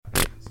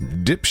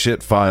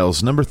Dipshit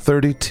Files number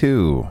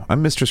 32.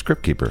 I'm Mr.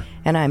 Scriptkeeper.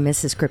 And I'm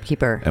Mrs.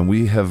 Scriptkeeper. And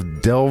we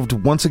have delved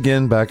once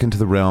again back into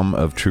the realm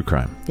of true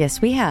crime.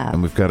 Yes, we have.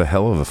 And we've got a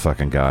hell of a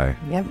fucking guy.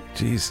 Yep.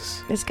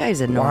 Jesus. This guy's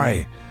annoying.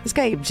 Why? This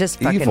guy just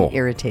fucking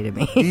irritated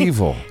me.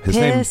 Evil.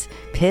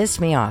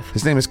 Pissed me off.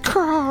 His name is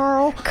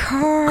Carl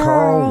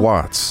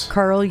Watts.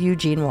 Carl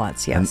Eugene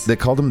Watts, yes. And they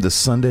called him the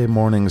Sunday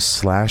morning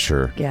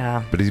slasher.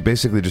 Yeah. But he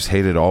basically just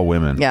hated all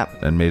women. Yeah.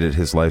 And made it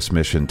his life's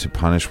mission to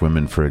punish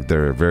women for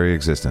their very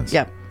existence.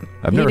 Yep.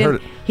 I've never heard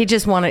it. He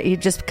just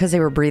because they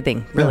were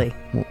breathing, really.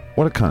 Yeah.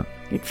 What a cunt.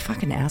 You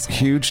fucking asshole.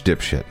 Huge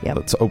dipshit. Yep.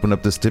 Let's open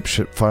up this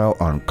dipshit file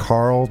on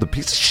Carl, the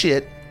piece of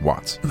shit,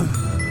 Watts.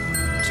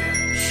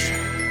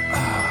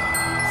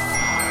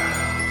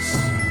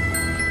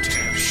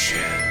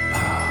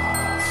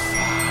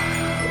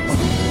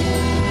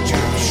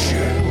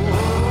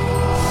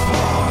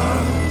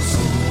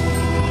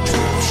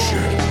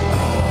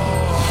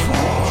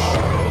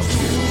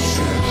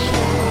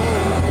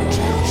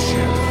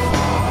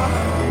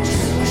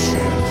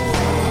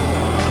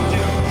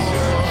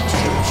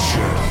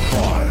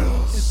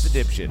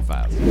 Dipshit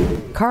Files.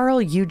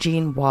 Carl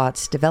Eugene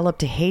Watts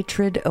developed a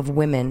hatred of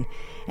women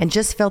and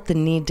just felt the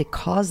need to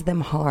cause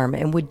them harm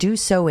and would do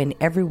so in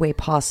every way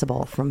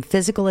possible, from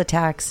physical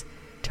attacks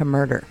to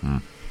murder.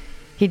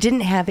 He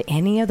didn't have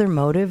any other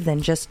motive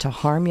than just to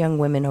harm young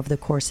women over the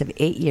course of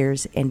 8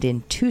 years, and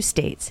in 2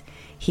 states,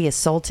 he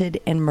assaulted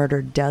and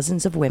murdered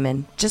dozens of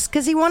women just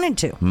because he wanted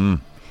to.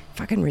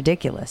 Fucking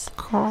ridiculous.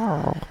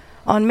 Carl.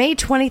 On May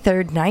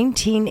 23rd,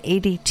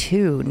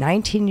 1982,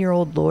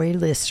 19-year-old Lori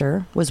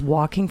Lister was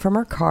walking from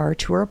her car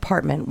to her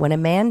apartment when a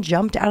man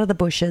jumped out of the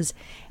bushes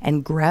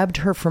and grabbed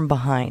her from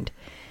behind.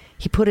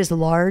 He put his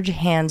large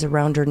hands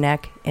around her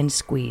neck and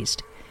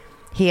squeezed.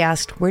 He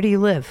asked, "Where do you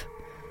live?"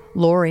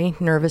 Lori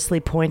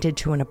nervously pointed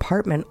to an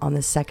apartment on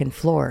the 2nd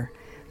floor.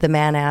 The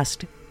man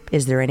asked,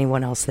 "Is there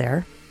anyone else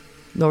there?"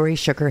 Lori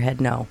shook her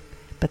head no,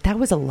 but that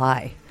was a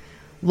lie.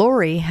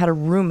 Lori had a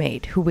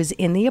roommate who was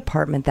in the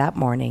apartment that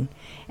morning,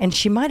 and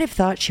she might have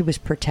thought she was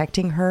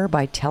protecting her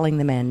by telling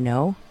the man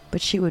no, but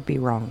she would be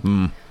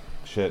wrong.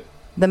 Shit.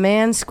 The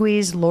man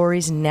squeezed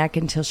Lori's neck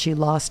until she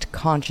lost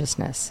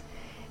consciousness,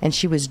 and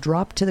she was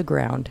dropped to the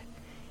ground.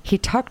 He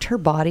tucked her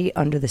body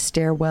under the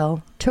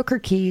stairwell, took her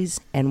keys,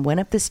 and went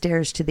up the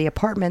stairs to the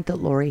apartment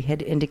that Lori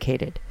had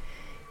indicated.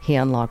 He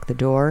unlocked the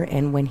door,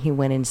 and when he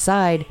went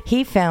inside,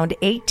 he found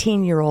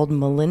 18-year-old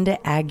Melinda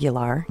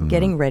Aguilar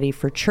getting ready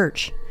for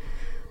church.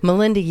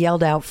 Melinda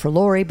yelled out for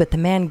Lori, but the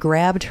man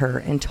grabbed her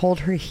and told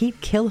her he'd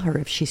kill her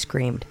if she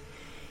screamed.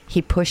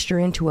 He pushed her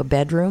into a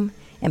bedroom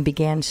and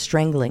began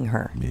strangling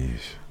her.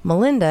 Yeesh.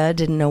 Melinda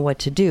didn't know what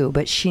to do,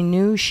 but she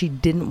knew she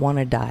didn't want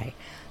to die,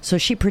 so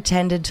she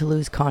pretended to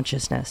lose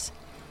consciousness.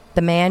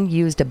 The man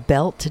used a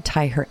belt to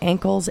tie her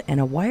ankles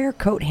and a wire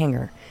coat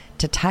hanger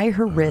to tie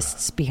her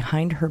wrists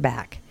behind her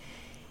back.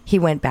 He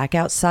went back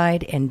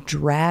outside and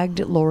dragged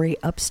Lori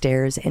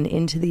upstairs and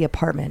into the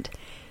apartment.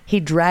 He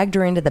dragged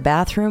her into the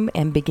bathroom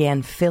and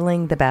began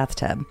filling the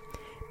bathtub.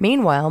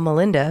 Meanwhile,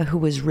 Melinda, who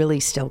was really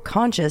still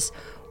conscious,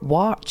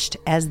 watched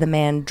as the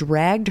man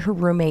dragged her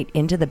roommate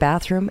into the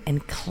bathroom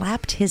and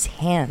clapped his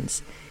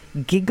hands,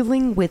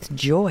 giggling with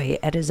joy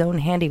at his own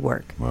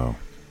handiwork. Wow.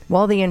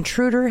 While the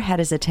intruder had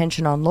his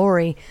attention on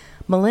Lori,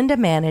 Melinda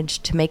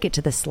managed to make it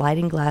to the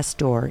sliding glass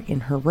door in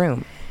her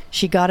room.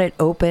 She got it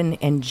open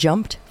and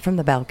jumped from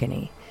the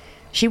balcony.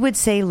 She would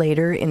say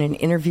later in an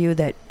interview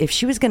that if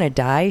she was going to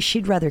die,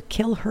 she'd rather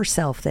kill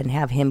herself than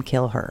have him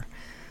kill her.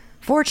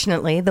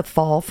 Fortunately, the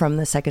fall from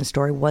the 2nd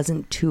story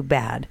wasn't too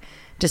bad.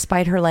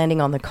 Despite her landing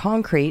on the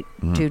concrete,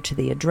 due to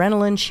the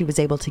adrenaline, she was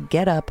able to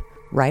get up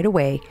right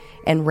away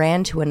and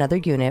ran to another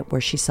unit where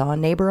she saw a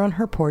neighbor on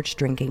her porch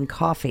drinking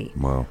coffee.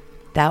 Wow.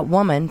 That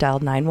woman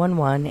dialed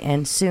 911,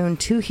 and soon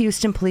 2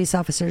 Houston police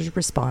officers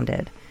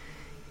responded.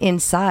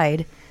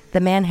 Inside, the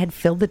man had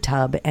filled the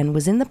tub and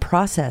was in the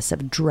process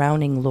of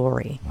drowning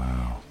Lori.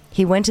 Wow.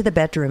 He went to the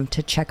bedroom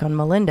to check on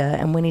Melinda,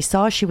 and when he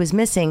saw she was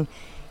missing,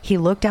 he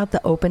looked out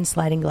the open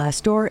sliding glass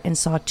door and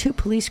saw 2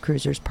 police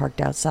cruisers parked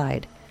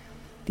outside.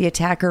 The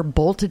attacker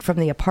bolted from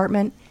the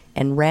apartment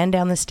and ran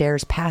down the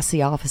stairs past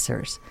the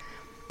officers.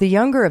 The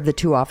younger of the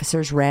 2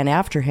 officers ran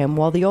after him,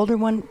 while the older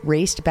one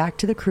raced back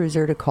to the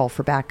cruiser to call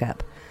for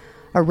backup.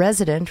 A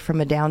resident from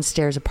a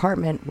downstairs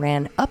apartment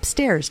ran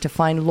upstairs to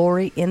find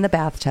Lori in the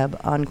bathtub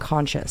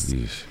unconscious.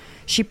 Yeesh.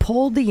 She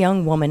pulled the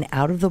young woman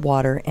out of the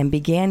water and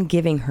began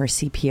giving her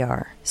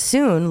CPR.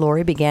 Soon,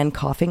 Lori began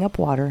coughing up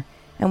water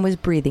and was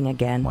breathing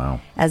again.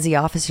 Wow. As the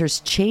officers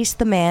chased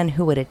the man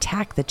who had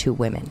attacked the 2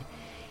 women.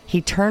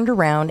 He turned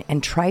around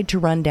and tried to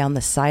run down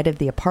the side of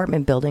the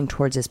apartment building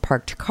towards his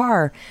parked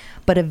car,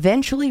 but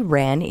eventually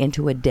ran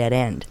into a dead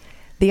end.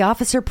 The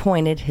officer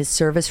pointed his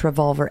service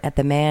revolver at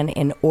the man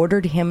and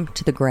ordered him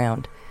to the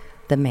ground.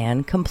 The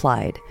man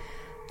complied.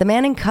 The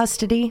man in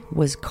custody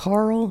was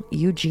Carl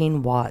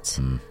Eugene Watts,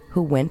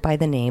 who went by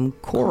the name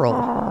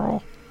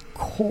Coral.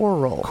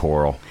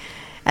 Coral.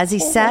 As he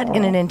sat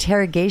in an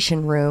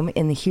interrogation room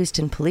in the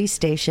Houston police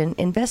station,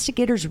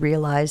 investigators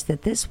realized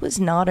that this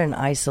was not an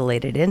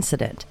isolated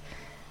incident.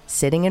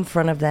 sitting in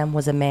front of them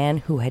was a man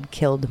who had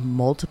killed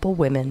multiple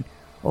women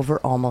over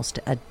almost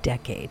a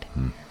decade.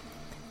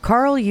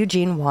 Carl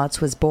Eugene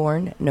Watts was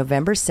born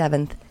November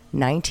 7th,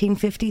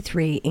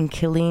 1953 in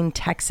Killeen,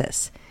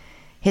 Texas.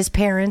 His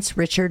parents,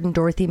 Richard and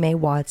Dorothy Mae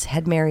Watts,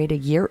 had married a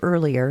year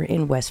earlier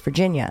in West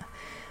Virginia.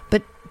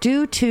 But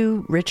due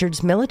to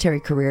Richard's military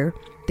career,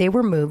 they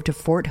were moved to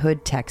Fort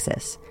Hood,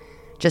 Texas.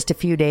 Just a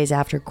few days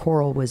after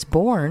Coral was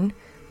born,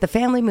 the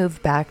family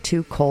moved back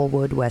to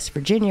Colwood, West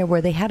Virginia,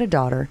 where they had a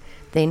daughter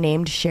they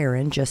named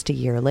Sharon just a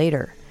year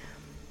later.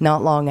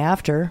 Not long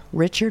after,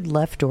 Richard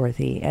left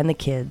Dorothy and the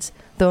kids,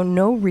 though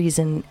no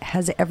reason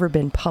has ever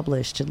been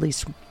published, at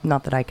least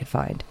not that I could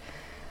find.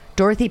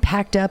 Dorothy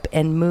packed up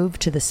and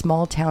moved to the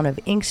small town of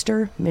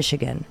Inkster,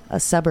 Michigan, a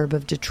suburb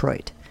of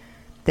Detroit.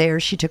 There,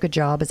 she took a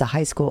job as a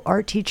high school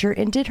art teacher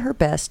and did her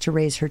best to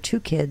raise her 2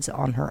 kids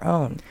on her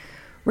own.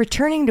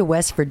 Returning to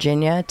West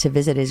Virginia to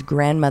visit his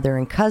grandmother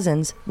and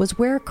cousins was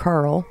where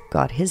Carl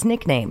got his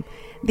nickname.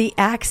 The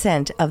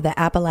accent of the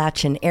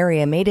Appalachian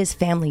area made his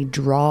family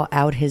draw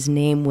out his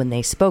name when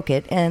they spoke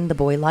it, and the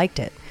boy liked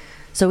it.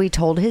 So he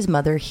told his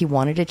mother he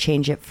wanted to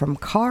change it from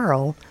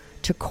Carl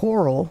to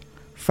Coral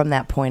from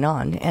that point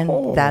on,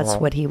 and that's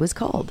what he was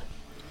called.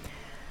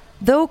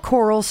 Though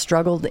Coral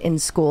struggled in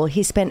school,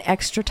 he spent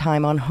extra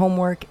time on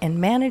homework and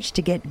managed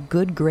to get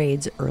good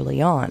grades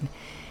early on.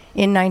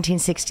 In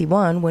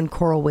 1961, when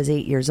Coral was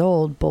 8 years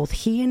old, both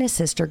he and his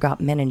sister got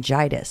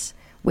meningitis,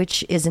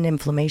 which is an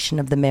inflammation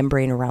of the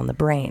membrane around the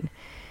brain.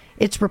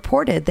 It's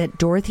reported that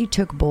Dorothy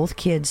took both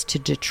kids to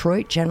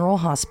Detroit General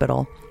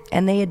Hospital,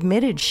 and they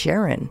admitted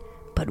Sharon,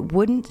 but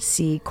wouldn't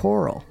see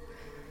Coral.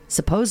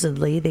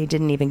 Supposedly, they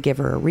didn't even give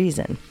her a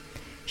reason.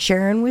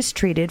 Sharon was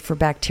treated for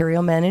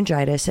bacterial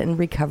meningitis and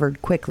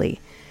recovered quickly.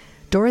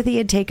 Dorothy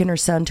had taken her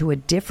son to a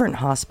different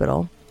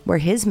hospital, where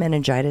his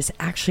meningitis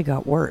actually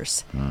got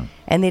worse,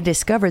 and they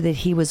discovered that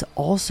he was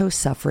also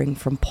suffering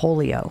from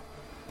polio.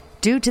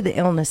 Due to the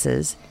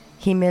illnesses,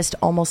 he missed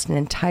almost an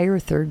entire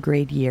 3rd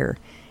grade year,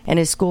 and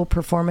his school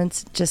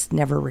performance just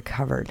never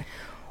recovered.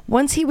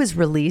 Once he was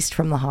released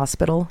from the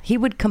hospital, he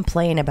would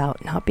complain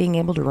about not being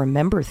able to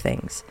remember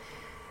things.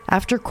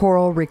 After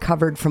Coral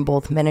recovered from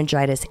both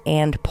meningitis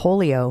and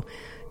polio,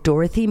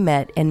 Dorothy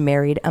met and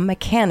married a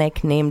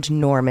mechanic named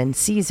Norman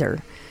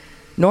Caesar.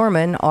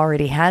 Norman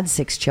already had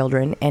 6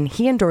 children, and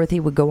he and Dorothy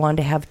would go on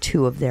to have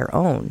 2 of their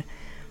own.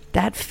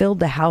 That filled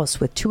the house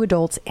with 2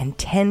 adults and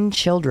 10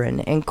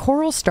 children, and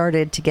Coral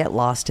started to get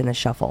lost in the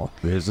shuffle.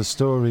 Here's the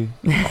story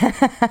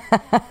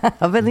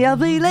Of a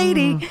lovely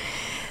lady.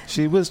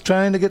 She was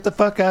trying to get the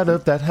fuck out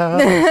of that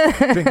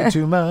house, drinking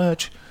too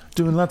much,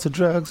 doing lots of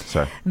drugs.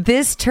 Sorry.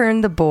 This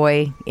turned the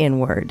boy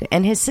inward,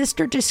 and his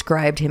sister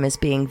described him as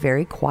being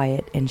very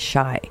quiet and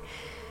shy.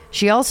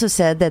 She also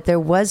said that there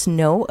was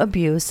no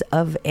abuse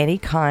of any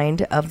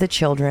kind of the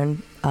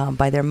children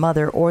by their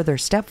mother or their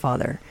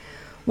stepfather.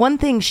 One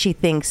thing she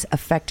thinks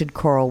affected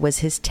Coral was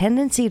his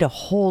tendency to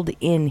hold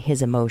in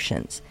his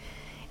emotions.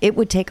 It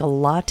would take a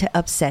lot to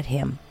upset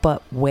him,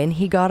 but when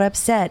he got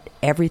upset,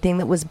 everything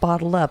that was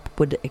bottled up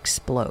would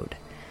explode.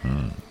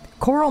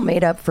 Coral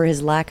made up for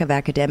his lack of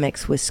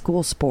academics with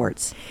school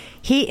sports.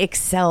 He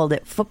excelled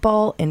at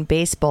football and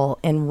baseball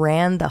and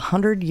ran the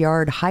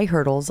 100-yard high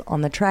hurdles on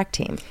the track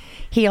team.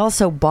 He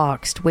also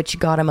boxed, which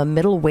got him a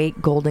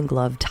middleweight Golden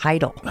Glove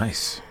title.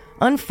 Nice.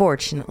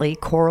 Unfortunately,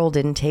 Coral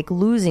didn't take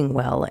losing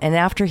well, and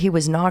after he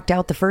was knocked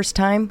out the first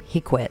time, he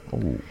quit.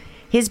 Ooh.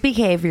 His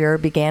behavior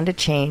began to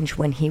change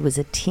when he was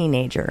a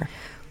teenager.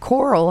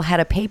 Coral had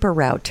a paper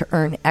route to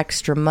earn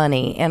extra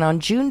money, and on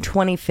June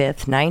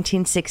 25th,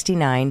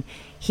 1969,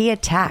 he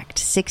attacked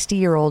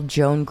 60-year-old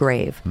Joan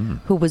Grave,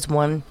 who was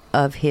one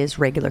of his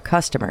regular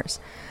customers.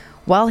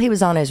 While he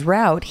was on his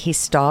route, he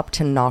stopped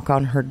to knock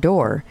on her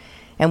door,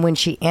 and when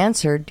she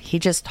answered, he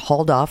just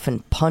hauled off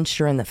and punched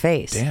her in the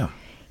face. Damn.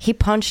 He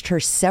punched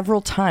her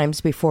several times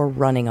before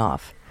running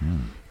off.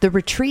 The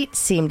retreat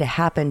seemed to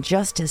happen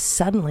just as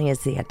suddenly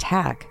as the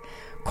attack.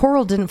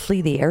 Coral didn't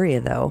flee the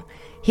area, though.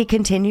 He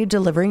continued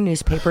delivering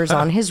newspapers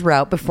on his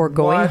route before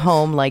going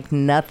home like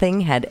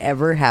nothing had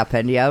ever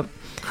happened. Yep.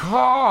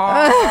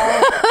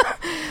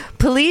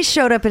 Police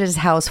showed up at his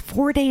house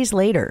 4 days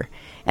later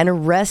and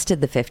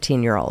arrested the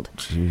 15-year-old.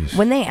 Jeez.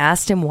 When they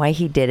asked him why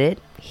he did it,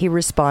 he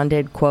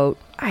responded, quote,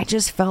 "I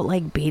just felt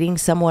like beating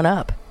someone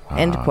up,"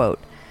 end quote.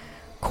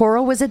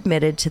 Coral was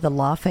admitted to the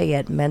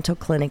Lafayette Mental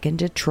Clinic in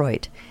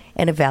Detroit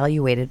and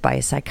evaluated by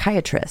a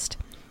psychiatrist.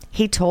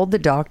 He told the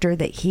doctor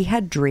that he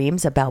had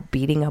dreams about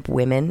beating up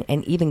women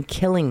and even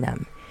killing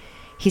them.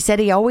 He said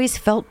he always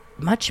felt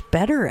much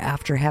better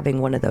after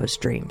having one of those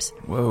dreams.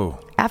 Whoa.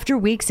 After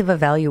weeks of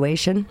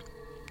evaluation,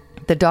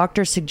 the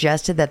doctor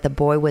suggested that the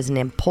boy was an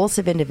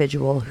impulsive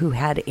individual who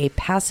had a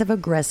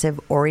passive-aggressive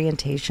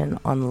orientation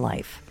on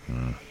life.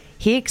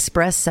 He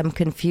expressed some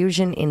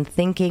confusion in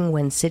thinking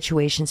when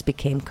situations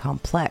became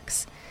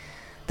complex.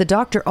 The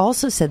doctor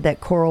also said that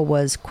Coral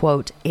was,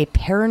 quote, "a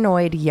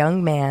paranoid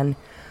young man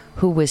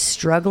who was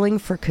struggling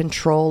for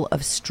control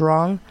of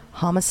strong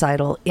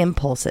homicidal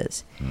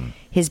impulses."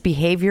 His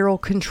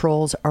behavioral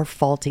controls are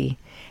faulty,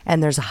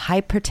 and there's a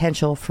high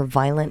potential for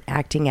violent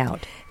acting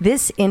out.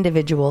 This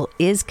individual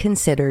is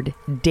considered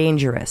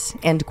dangerous,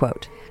 end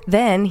quote.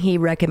 Then he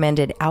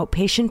recommended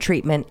outpatient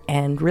treatment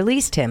and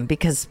released him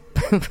because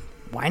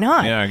why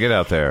not? Yeah, get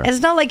out there.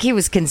 It's not like he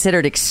was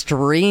considered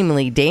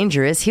extremely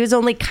dangerous. He was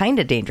only kind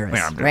of dangerous,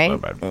 Yeah, right?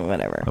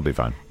 Whatever. He'll be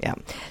fine. Yeah.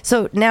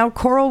 So now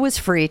Coral was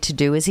free to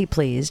do as he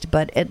pleased,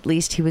 but at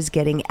least he was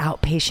getting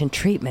outpatient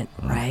treatment,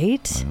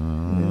 right?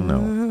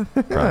 No.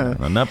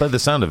 Probably. Not by the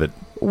sound of it.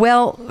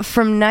 Well,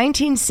 from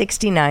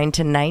 1969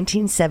 to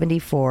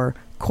 1974,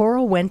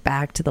 Coral went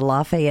back to the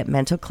Lafayette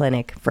Mental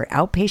Clinic for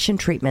outpatient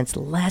treatments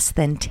less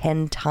than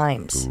 10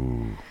 times.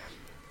 Ooh.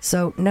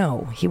 So,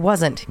 no, he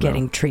wasn't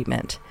getting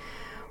treatment.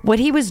 What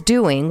he was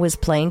doing was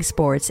playing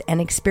sports and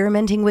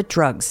experimenting with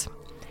drugs.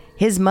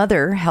 His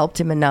mother helped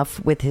him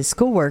enough with his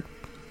schoolwork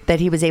that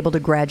he was able to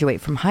graduate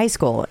from high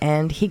school,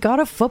 and he got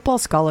a football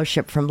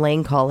scholarship from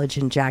Lane College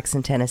in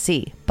Jackson,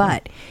 Tennessee.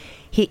 But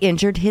he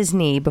injured his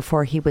knee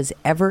before he was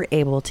ever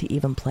able to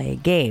even play a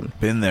game.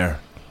 Been there.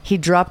 He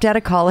dropped out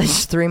of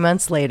college 3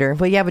 months later.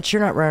 Well, yeah, but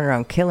you're not running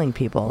around killing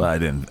people. Well, I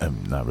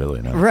didn't. Not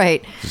really, no.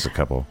 Right. Just a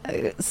couple.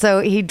 So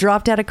he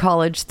dropped out of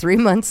college 3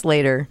 months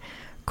later.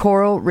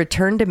 Coral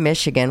returned to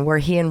Michigan, where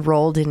he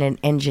enrolled in an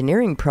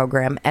engineering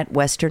program at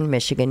Western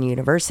Michigan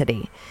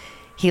University.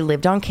 He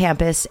lived on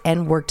campus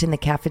and worked in the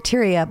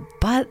cafeteria,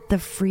 but the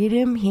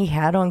freedom he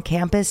had on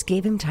campus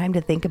gave him time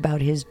to think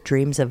about his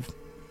dreams of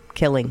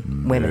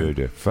killing women.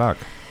 Dude, fuck.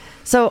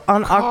 So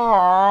on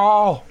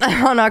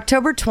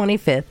October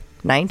 25th,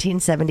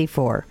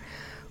 1974,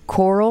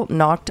 Coral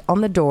knocked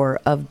on the door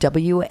of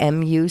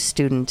WMU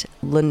student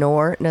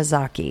Lenore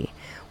Nazaki.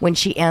 When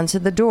she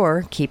answered the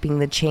door, keeping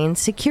the chain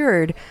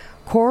secured,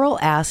 Coral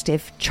asked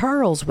if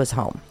Charles was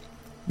home.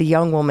 The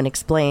young woman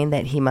explained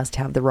that he must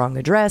have the wrong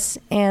address,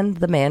 and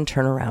the man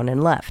turned around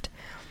and left.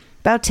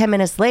 About 10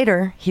 minutes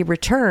later, he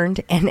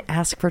returned and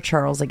asked for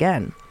Charles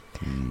again.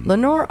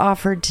 Lenore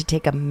offered to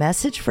take a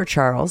message for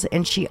Charles,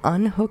 and she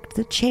unhooked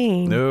the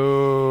chain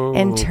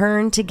and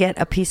turned to get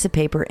a piece of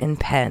paper and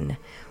pen.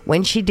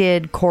 When she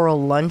did,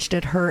 Coral lunged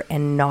at her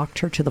and knocked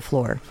her to the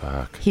floor.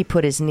 Fuck. He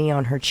put his knee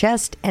on her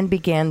chest and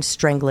began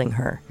strangling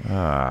her.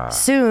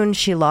 Soon,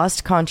 she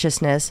lost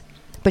consciousness,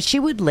 but she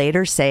would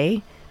later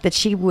say that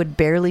she would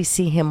barely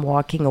see him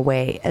walking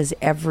away as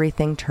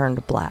everything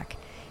turned black.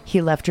 He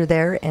left her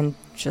there and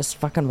just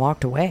fucking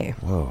walked away.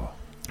 Whoa.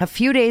 A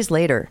few days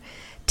later,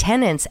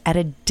 tenants at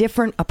a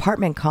different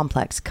apartment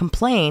complex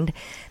complained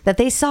that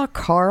they saw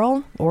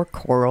Coral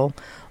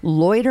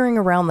loitering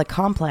around the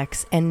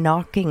complex and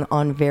knocking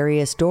on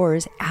various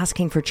doors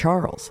asking for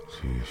Charles.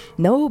 Jeez.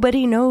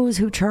 Nobody knows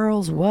who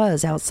Charles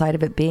was outside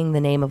of it being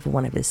the name of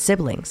one of his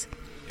siblings.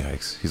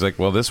 Yikes. He's like,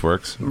 well, this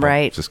works.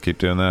 Right. Just keep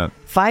doing that.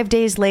 5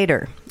 days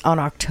later, on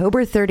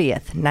October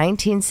 30th,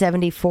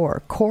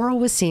 1974, Coral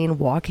was seen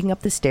walking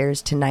up the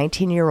stairs to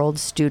 19-year-old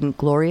student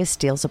Gloria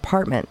Steele's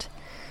apartment.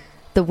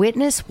 The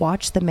witness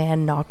watched the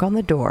man knock on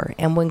the door,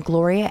 and when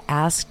Gloria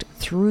asked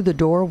through the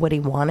door what he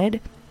wanted,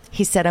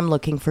 he said, "I'm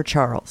looking for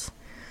Charles."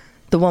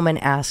 The woman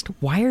asked,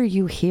 "Why are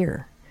you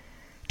here?"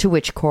 To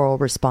which Coral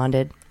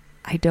responded,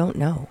 "I don't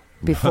know,"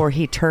 before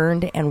he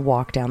turned and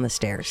walked down the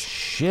stairs.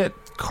 Shit,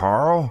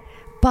 Carl.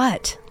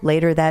 But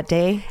later that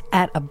day,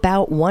 at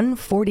about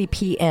 1:40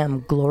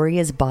 p.m.,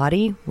 Gloria's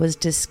body was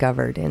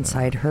discovered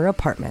inside her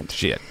apartment.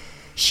 Shit.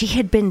 She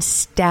had been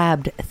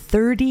stabbed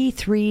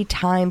 33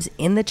 times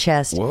in the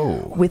chest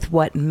with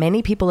what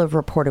many people have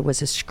reported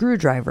was a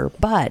screwdriver,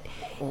 but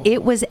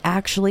it was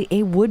actually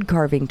a wood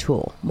carving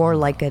tool, more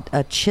like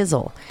a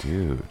chisel.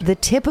 Dude. The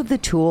tip of the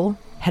tool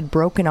had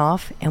broken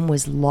off and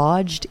was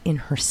lodged in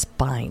her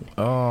spine.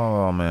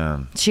 Oh,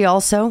 man. She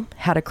also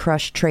had a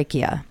crushed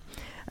trachea.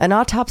 An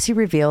autopsy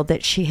revealed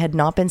that she had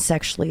not been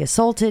sexually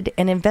assaulted,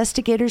 and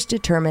investigators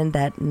determined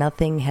that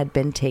nothing had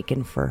been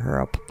taken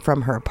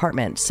from her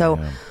apartment. So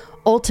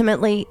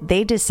ultimately,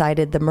 they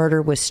decided the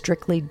murder was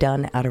strictly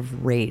done out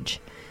of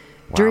rage.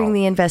 Wow. During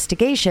the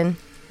investigation,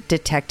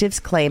 detectives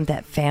claimed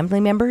that family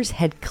members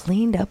had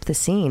cleaned up the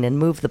scene and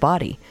moved the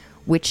body,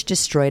 which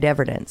destroyed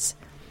evidence.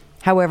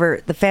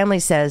 However, the family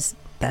says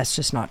that's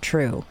just not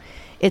true.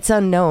 It's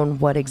unknown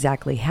what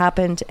exactly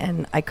happened,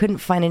 and I couldn't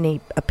find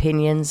any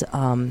opinions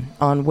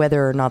on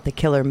whether or not the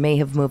killer may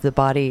have moved the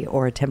body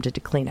or attempted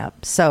to clean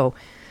up. So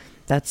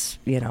that's,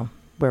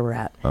 where we're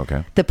at.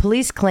 Okay. The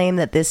police claim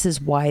that this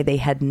is why they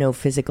had no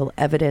physical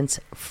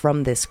evidence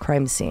from this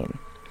crime scene.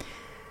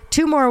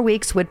 2 more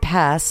weeks would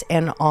pass,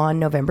 and on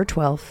November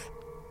 12th,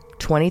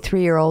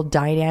 23-year-old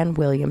Diane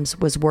Williams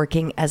was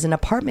working as an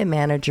apartment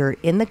manager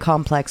in the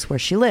complex where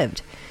she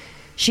lived.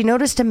 She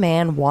noticed a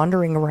man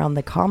wandering around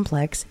the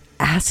complex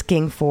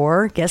asking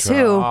for, guess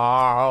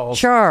Charles.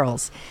 who?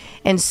 Charles.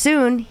 And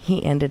soon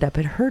he ended up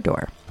at her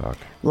door. Fuck.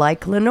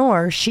 Like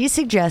Lenore, she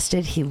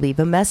suggested he leave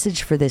a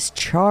message for this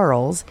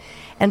Charles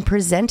and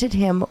presented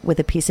him with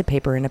a piece of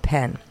paper and a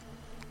pen.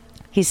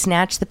 He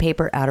snatched the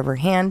paper out of her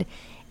hand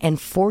and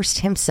forced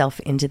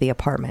himself into the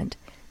apartment.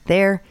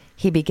 There,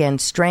 he began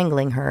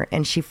strangling her,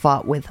 and she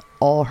fought with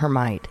all her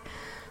might.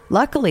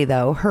 Luckily,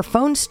 though, her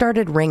phone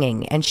started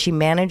ringing and she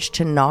managed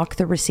to knock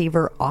the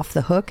receiver off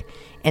the hook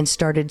and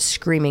started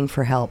screaming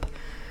for help.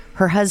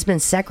 Her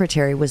husband's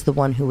secretary was the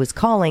one who was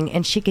calling,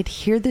 and she could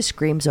hear the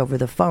screams over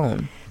the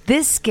phone.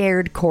 This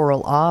scared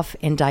Coral off,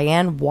 and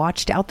Diane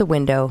watched out the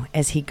window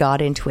as he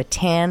got into a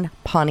tan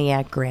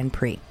Pontiac Grand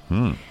Prix.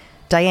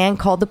 Diane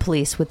called the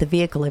police with the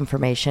vehicle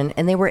information,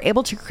 and they were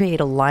able to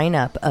create a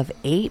lineup of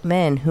 8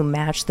 men who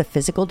matched the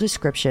physical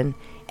description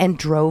and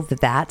drove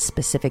that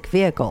specific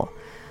vehicle.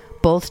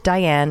 Both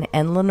Diane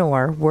and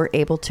Lenore were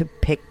able to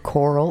pick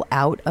Coral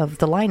out of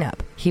the lineup.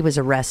 He was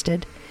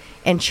arrested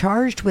and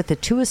charged with the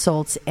 2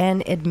 assaults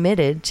and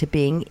admitted to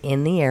being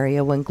in the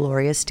area when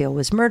Gloria Steele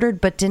was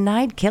murdered, but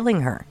denied killing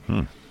her.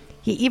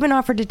 He even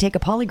offered to take a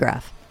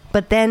polygraph,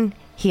 but then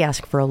he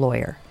asked for a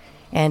lawyer,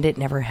 and it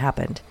never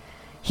happened.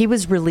 He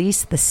was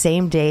released the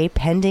same day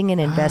pending an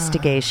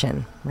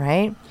investigation,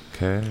 right?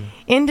 Okay.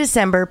 In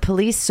December,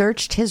 police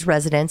searched his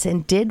residence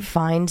and did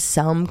find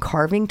some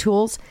carving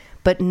tools,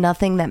 but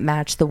nothing that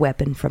matched the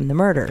weapon from the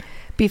murder.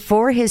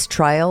 Before his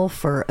trial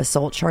for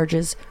assault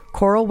charges,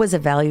 Coral was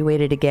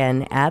evaluated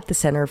again at the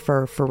Center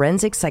for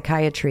Forensic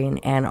Psychiatry in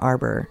Ann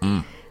Arbor.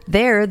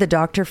 There, the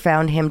doctor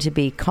found him to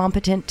be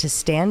competent to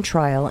stand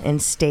trial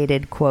and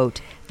stated,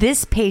 quote,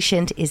 "This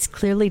patient is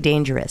clearly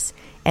dangerous,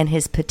 and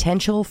his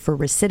potential for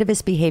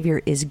recidivist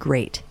behavior is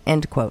great,"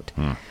 end quote.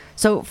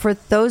 So for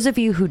those of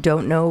you who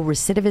don't know,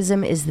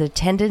 recidivism is the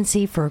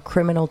tendency for a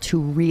criminal to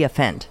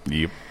reoffend.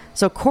 Yep.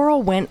 So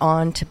Coral went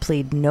on to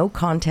plead no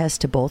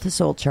contest to both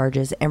assault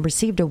charges and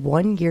received a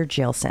 1-year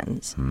jail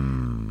sentence.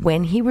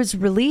 When he was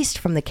released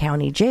from the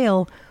county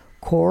jail,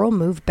 Coral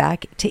moved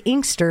back to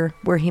Inkster,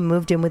 where he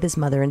moved in with his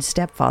mother and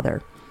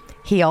stepfather.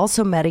 He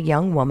also met a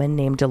young woman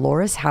named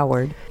Dolores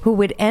Howard, who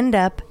would end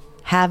up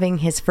having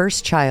his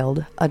first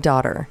child, a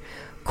daughter.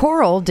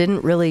 Coral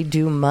didn't really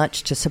do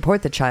much to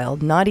support the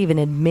child, not even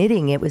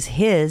admitting it was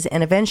his,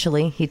 and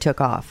eventually he took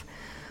off.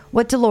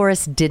 What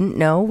Dolores didn't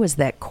know was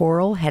that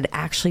Coral had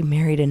actually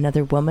married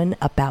another woman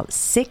about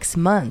 6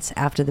 months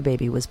after the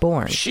baby was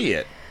born.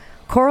 Shit.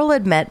 Coral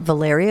had met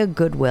Valeria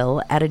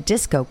Goodwill at a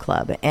disco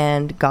club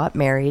and got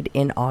married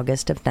in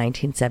August of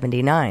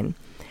 1979.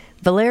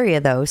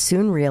 Valeria, though,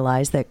 soon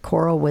realized that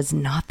Coral was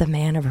not the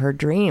man of her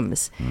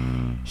dreams.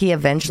 He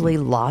eventually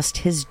lost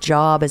his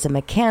job as a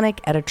mechanic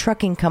at a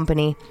trucking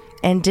company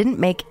and didn't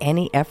make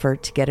any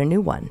effort to get a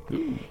new one.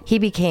 He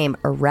became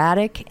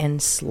erratic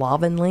and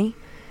slovenly.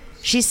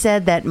 She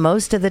said that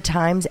most of the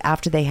times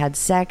after they had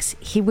sex,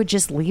 he would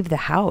just leave the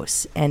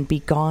house and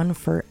be gone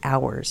for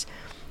hours.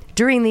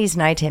 During these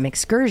nighttime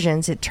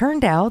excursions, it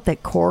turned out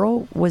that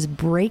Coral was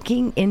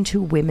breaking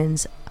into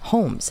women's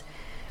homes.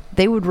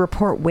 They would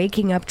report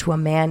waking up to a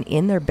man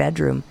in their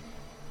bedroom,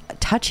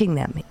 touching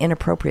them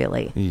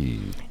inappropriately.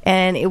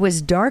 And it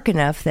was dark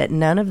enough that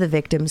none of the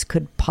victims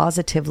could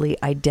positively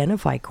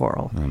identify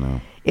Coral. I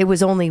know. It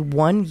was only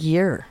 1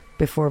 year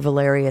before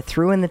Valeria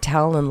threw in the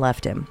towel and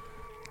left him.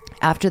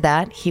 After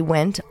that, he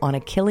went on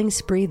a killing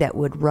spree that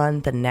would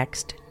run the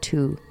next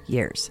 2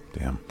 years.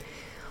 Damn.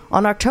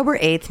 On October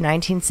 8th,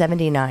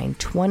 1979,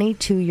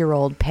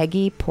 22-year-old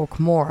Peggy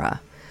Porkmora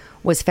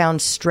was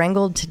found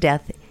strangled to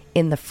death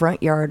in the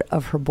front yard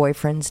of her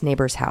boyfriend's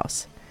neighbor's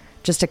house.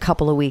 Just a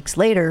couple of weeks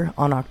later,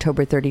 on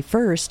October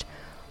 31st,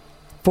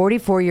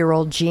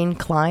 44-year-old Jean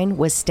Klein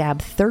was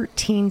stabbed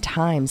 13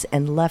 times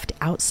and left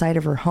outside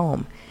of her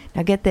home.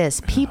 Now get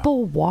this,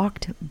 people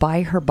walked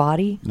by her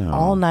body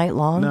all night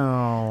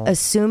long,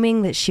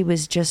 assuming that she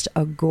was just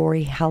a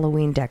gory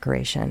Halloween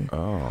decoration.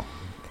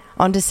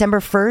 On December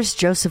 1st,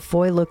 Joseph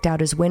Foy looked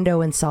out his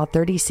window and saw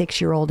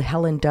 36-year-old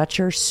Helen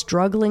Dutcher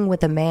struggling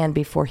with a man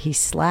before he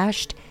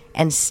slashed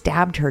and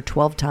stabbed her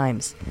 12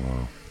 times.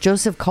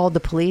 Joseph called the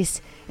police,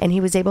 and he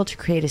was able to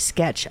create a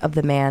sketch of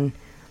the man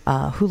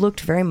who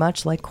looked very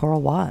much like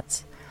Coral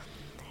Watts.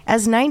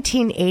 As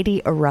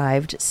 1980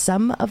 arrived,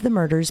 some of the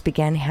murders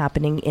began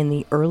happening in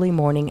the early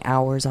morning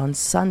hours on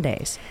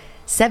Sundays.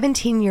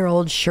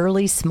 17-year-old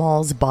Shirley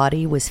Small's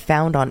body was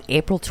found on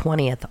April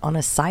 20th on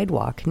a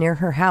sidewalk near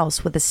her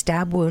house with a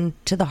stab wound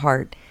to the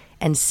heart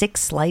and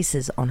 6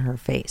 slices on her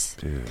face.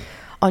 Dude.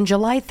 On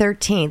July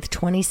 13th,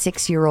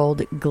 26-year-old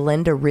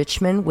Glenda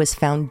Richmond was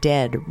found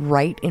dead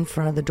right in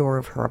front of the door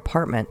of her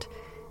apartment.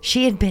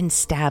 She had been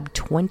stabbed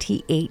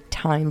 28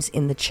 times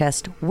in the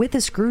chest with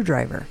a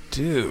screwdriver.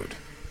 Dude.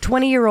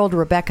 20-year-old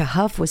Rebecca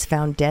Huff was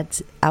found dead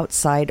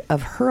outside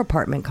of her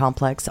apartment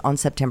complex on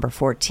September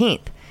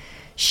 14th.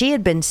 She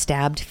had been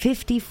stabbed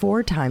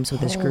 54 times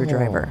with a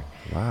screwdriver.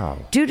 Wow.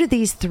 Due to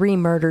these 3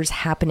 murders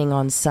happening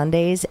on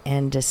Sundays,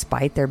 and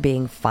despite there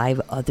being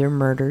 5 other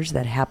murders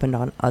that happened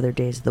on other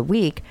days of the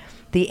week,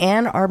 the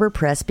Ann Arbor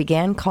Press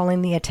began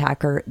calling the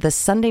attacker the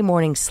Sunday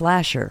morning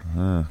slasher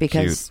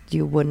because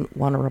you wouldn't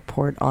want to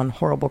report on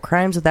horrible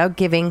crimes without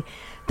giving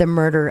the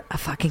murder a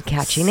fucking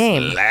catchy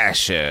name.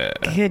 Slasher.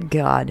 Good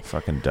God.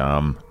 Fucking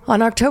dumb.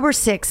 On October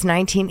 6,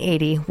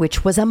 1980,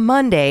 which was a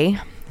Monday,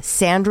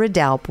 Sandra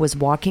Dalp was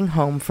walking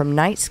home from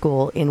night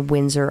school in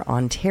Windsor,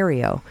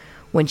 Ontario,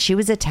 when she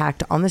was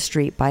attacked on the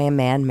street by a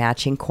man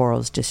matching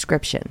Coral's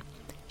description.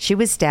 She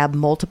was stabbed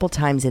multiple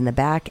times in the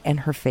back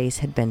and her face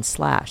had been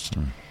slashed.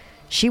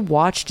 She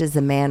watched as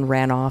the man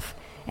ran off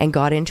and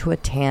got into a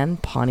tan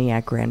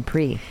Pontiac Grand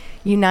Prix.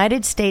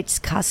 United States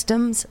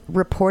Customs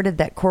reported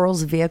that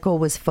Coral's vehicle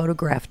was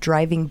photographed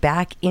driving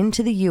back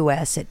into the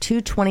U.S. at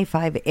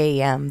 2:25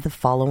 a.m. the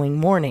following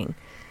morning.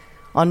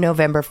 On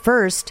November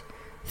 1st,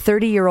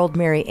 30-year-old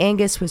Mary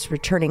Angus was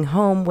returning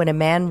home when a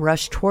man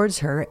rushed towards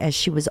her as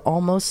she was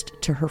almost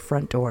to her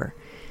front door.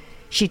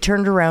 She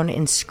turned around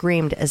and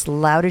screamed as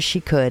loud as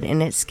she could,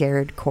 and it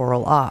scared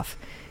Coral off.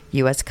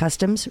 U.S.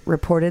 Customs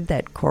reported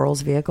that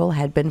Coral's vehicle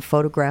had been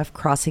photographed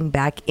crossing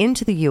back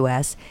into the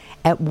U.S.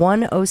 at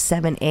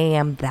 1:07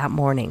 a.m. that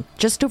morning,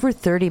 just over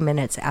 30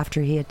 minutes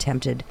after he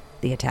attempted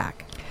the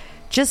attack.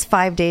 Just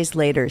 5 days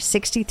later,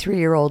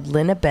 63-year-old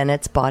Lynna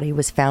Bennett's body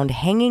was found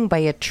hanging by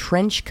a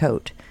trench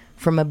coat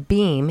from a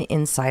beam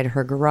inside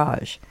her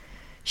garage.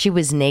 She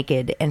was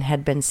naked and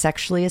had been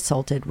sexually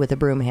assaulted with a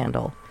broom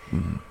handle.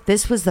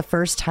 This was the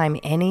first time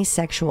any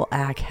sexual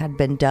act had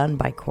been done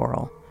by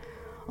Coral.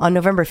 On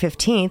November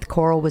 15th,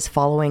 Coral was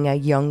following a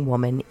young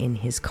woman in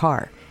his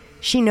car.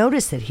 She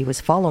noticed that he was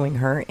following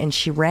her, and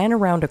she ran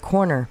around a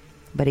corner,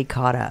 but he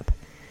caught up.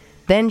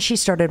 Then she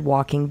started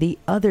walking the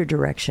other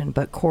direction,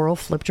 but Coral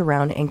flipped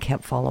around and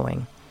kept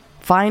following.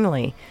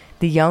 Finally,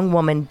 the young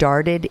woman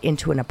darted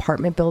into an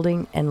apartment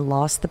building and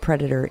lost the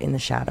predator in the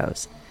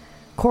shadows.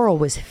 Coral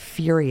was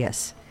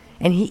furious,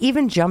 and he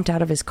even jumped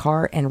out of his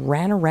car and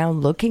ran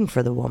around looking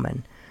for the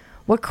woman.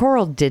 What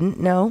Coral didn't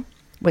know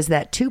was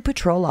that 2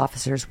 patrol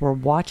officers were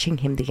watching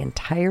him the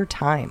entire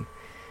time.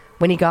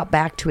 When he got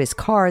back to his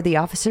car, the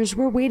officers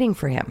were waiting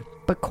for him,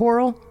 but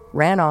Coral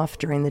ran off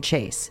during the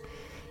chase.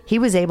 He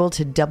was able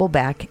to double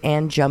back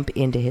and jump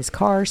into his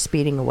car,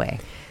 speeding away.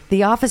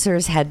 The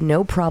officers had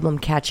no problem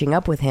catching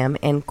up with him,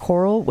 and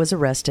Coral was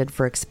arrested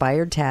for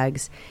expired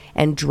tags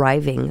and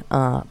driving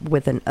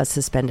with a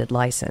suspended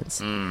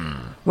license.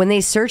 When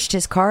they searched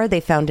his car, they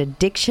found a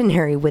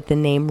dictionary with the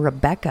name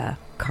Rebecca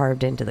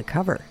carved into the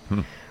cover.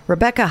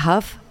 Rebecca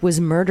Huff was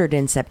murdered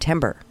in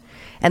September,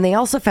 and they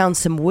also found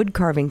some wood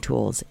carving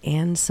tools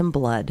and some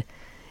blood.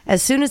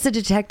 As soon as the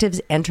detectives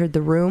entered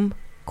the room,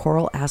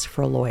 Coral asked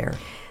for a lawyer.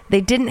 They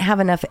didn't have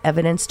enough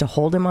evidence to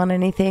hold him on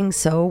anything,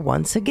 so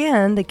once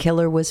again, the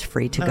killer was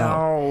free to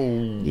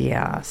go.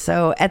 Yeah,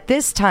 so at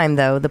this time,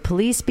 though, the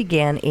police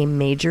began a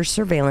major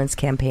surveillance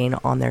campaign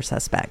on their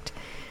suspect.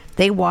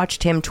 They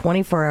watched him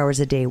 24 hours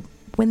a day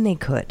when they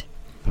could,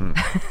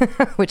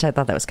 which I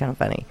thought that was kind of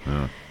funny.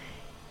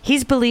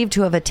 He's believed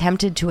to have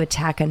attempted to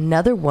attack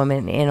another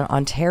woman in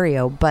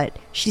Ontario, but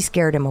she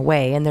scared him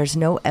away, and there's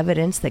no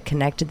evidence that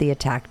connected the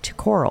attack to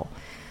Coral.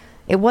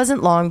 It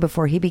wasn't long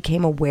before he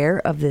became aware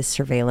of this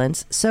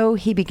surveillance, so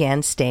he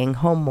began staying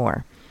home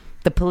more.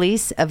 The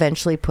police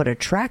eventually put a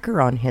tracker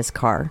on his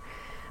car,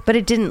 but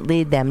it didn't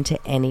lead them to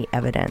any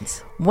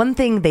evidence. One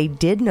thing they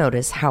did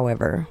notice,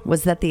 however,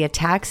 was that the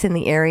attacks in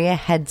the area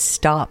had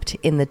stopped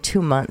in the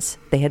 2 months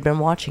they had been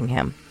watching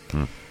him.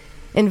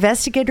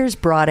 Investigators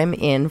brought him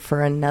in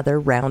for another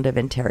round of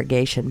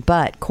interrogation,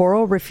 but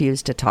Coral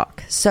refused to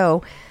talk.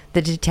 So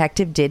the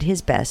detective did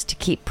his best to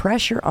keep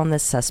pressure on the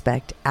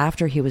suspect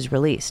after he was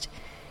released.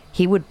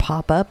 He would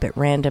pop up at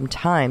random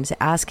times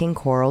asking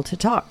Coral to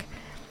talk.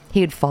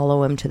 He would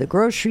follow him to the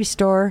grocery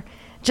store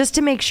just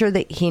to make sure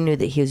that he knew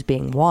that he was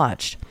being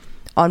watched.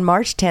 On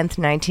March 10th,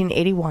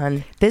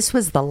 1981, this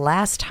was the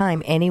last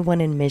time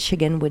anyone in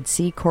Michigan would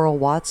see Coral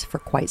Watts for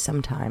quite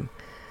some time.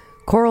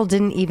 Coral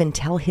didn't even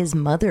tell his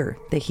mother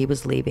that he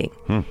was leaving.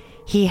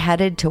 He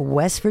headed to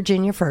West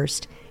Virginia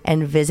first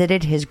and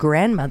visited his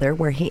grandmother,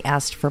 where he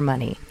asked for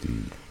money.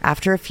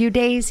 After a few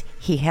days,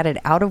 he headed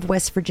out of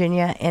West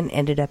Virginia and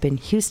ended up in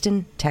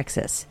Houston,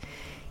 Texas.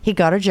 He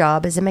got a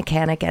job as a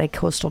mechanic at a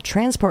coastal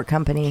transport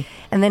company,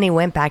 and then he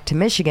went back to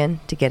Michigan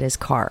to get his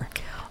car.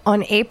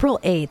 On April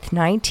 8th,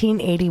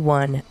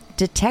 1981,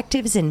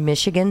 detectives in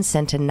Michigan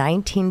sent a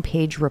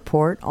 19-page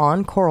report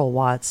on Coral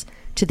Watts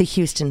to the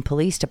Houston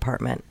Police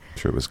Department.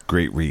 Sure, it was a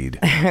great read.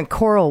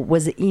 Coral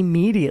was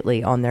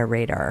immediately on their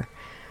radar.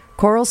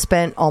 Coral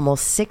spent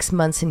almost 6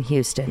 months in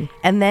Houston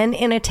and then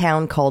in a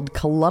town called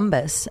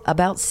Columbus,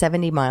 about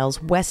 70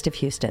 miles west of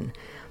Houston.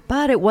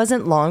 But it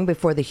wasn't long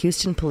before the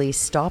Houston police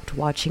stopped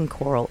watching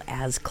Coral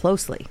as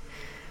closely.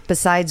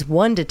 Besides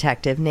one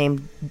detective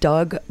named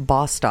Doug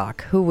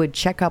Bostock, who would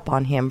check up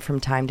on him from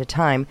time to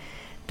time,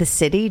 the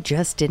city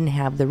just didn't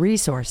have the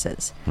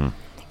resources.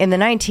 In the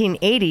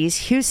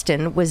 1980s,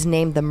 Houston was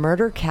named the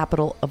murder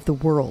capital of the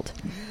world,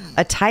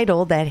 a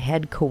title that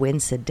had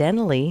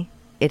coincidentally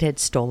it had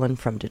stolen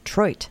from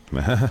Detroit.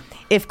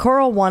 If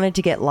Coral wanted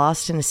to get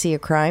lost in a sea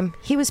of crime,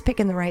 he was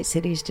picking the right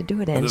cities to do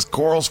it in. It was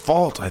Coral's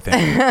fault, I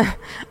think.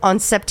 On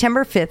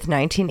September 5th,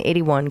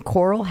 1981,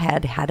 Coral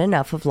had had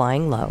enough of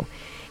lying low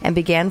and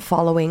began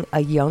following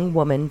a young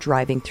woman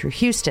driving through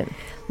Houston.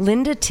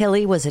 Linda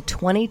Tilley was a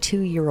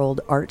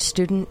 22-year-old art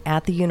student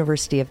at the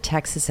University of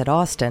Texas at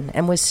Austin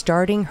and was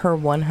starting her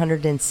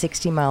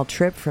 160-mile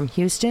trip from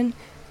Houston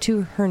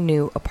to her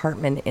new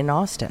apartment in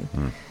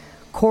Austin.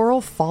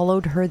 Coral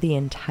followed her the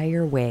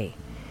entire way.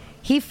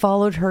 He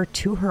followed her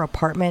to her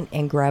apartment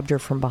and grabbed her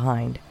from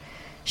behind.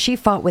 She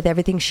fought with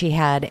everything she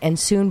had, and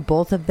soon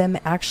both of them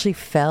actually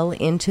fell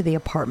into the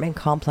apartment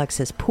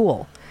complex's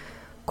pool.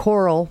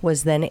 Coral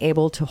was then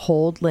able to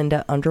hold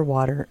Linda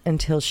underwater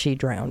until she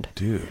drowned.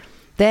 Dude.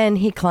 Then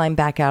he climbed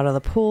back out of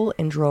the pool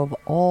and drove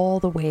all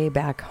the way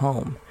back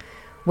home.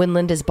 When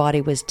Linda's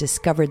body was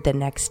discovered the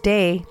next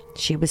day,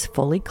 she was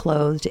fully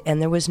clothed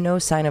and there was no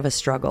sign of a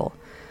struggle.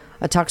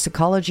 A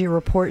toxicology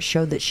report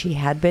showed that she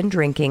had been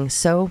drinking,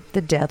 so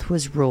the death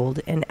was ruled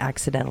an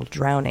accidental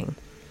drowning.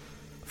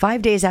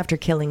 5 days after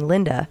killing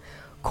Linda,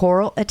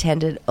 Coral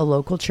attended a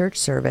local church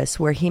service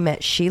where he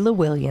met Sheila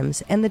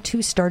Williams and the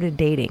two started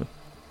dating.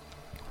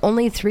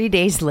 Only 3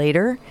 days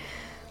later,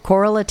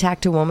 Coral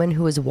attacked a woman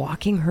who was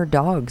walking her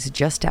dogs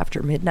just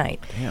after midnight.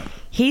 Damn.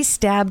 He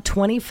stabbed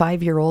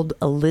 25-year-old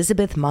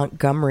Elizabeth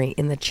Montgomery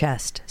in the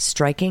chest,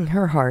 striking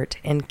her heart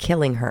and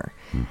killing her.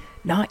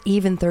 Not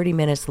even 30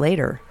 minutes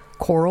later,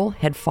 Coral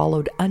had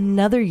followed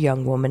another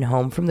young woman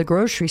home from the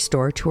grocery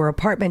store to her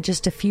apartment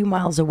just a few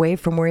miles away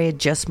from where he had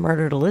just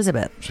murdered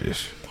Elizabeth.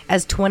 Jeez.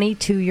 As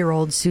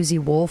 22-year-old Susie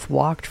Wolf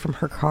walked from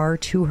her car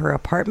to her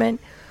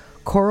apartment,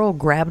 Coral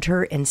grabbed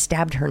her and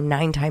stabbed her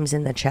 9 times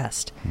in the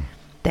chest.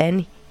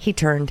 Then he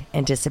turned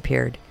and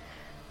disappeared.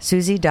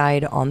 Susie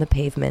died on the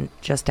pavement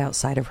just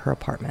outside of her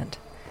apartment.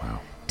 Wow.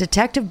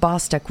 Detective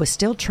Bostock was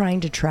still trying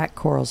to track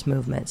Coral's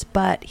movements,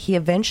 but he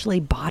eventually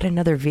bought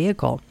another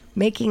vehicle,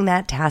 making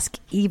that task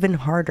even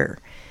harder.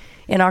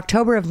 In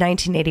October of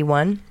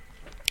 1981,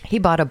 he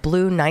bought a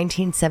blue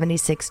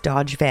 1976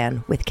 Dodge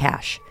van with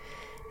cash.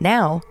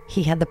 Now,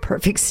 he had the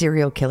perfect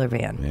serial killer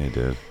van. Yeah, he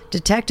did.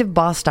 Detective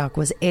Bostock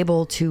was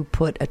able to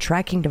put a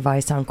tracking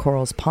device on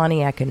Coral's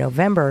Pontiac in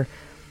November,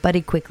 but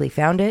he quickly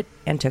found it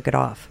and took it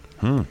off.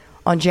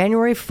 On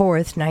January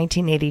 4th,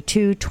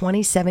 1982,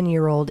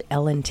 27-year-old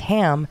Ellen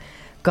Tam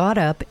got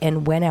up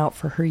and went out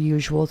for her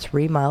usual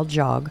 3-mile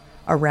jog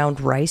around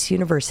Rice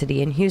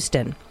University in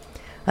Houston.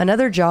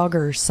 Another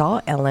jogger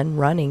saw Ellen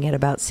running at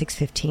about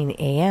 6:15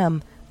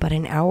 a.m., but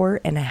an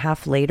hour and a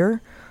half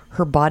later,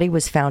 her body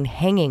was found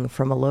hanging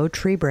from a low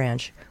tree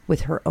branch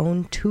with her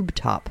own tube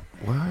top.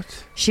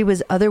 What? She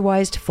was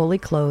otherwise fully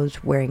clothed,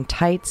 wearing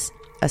tights,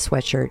 a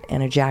sweatshirt,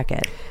 and a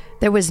jacket.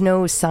 There was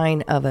no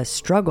sign of a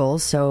struggle,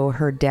 so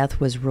her death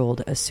was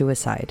ruled a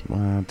suicide.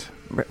 What?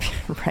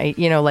 Right?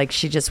 You know, like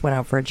she just went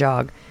out for a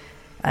jog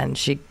and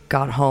she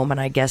got home and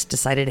I guess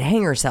decided to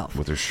hang herself.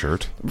 With her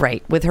shirt?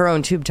 Right, with her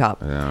own tube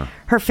top. Yeah.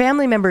 Her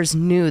family members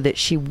knew that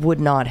she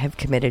would not have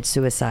committed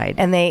suicide,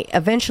 and they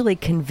eventually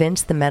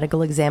convinced the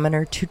medical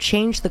examiner to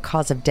change the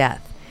cause of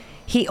death.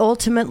 He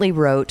ultimately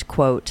wrote,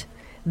 quote,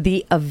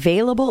 "The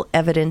available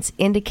evidence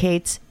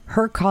indicates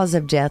her cause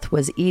of death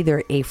was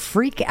either a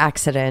freak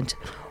accident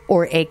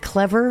or a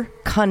clever,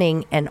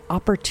 cunning, and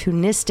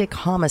opportunistic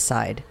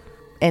homicide."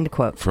 End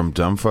quote. From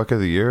Dumb Fuck of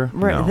the Year?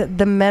 Right. No.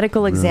 The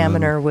medical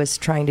examiner was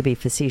trying to be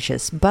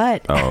facetious,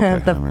 but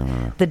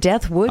the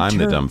death would I'm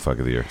the Dumb Fuck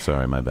of the Year.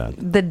 Sorry, my bad.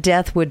 The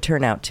death would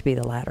turn out to be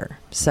the latter.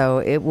 So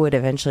it would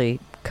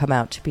eventually come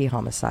out to be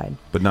homicide.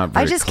 But not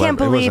very I just clever. can't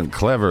believe... It wasn't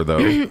clever, though.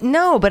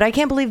 No, but I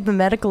can't believe the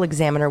medical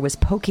examiner was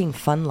poking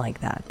fun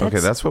like that. Okay,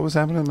 that's what was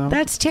happening now?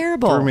 That's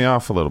terrible. Threw me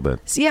off a little bit.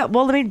 So, yeah,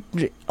 well,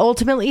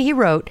 ultimately he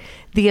wrote,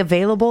 "The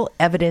available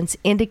evidence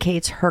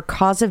indicates her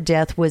cause of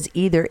death was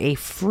either a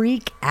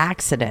freak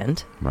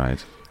accident,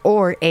 right,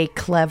 or a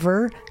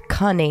clever,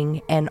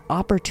 cunning, and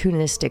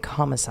opportunistic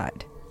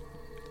homicide."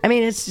 I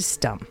mean, it's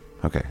just dumb.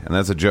 Okay, and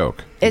that's a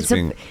joke.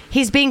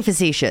 He's being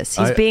facetious.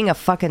 He's being a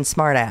fucking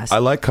smartass. I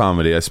like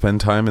comedy. I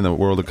spend time in the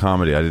world of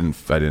comedy. My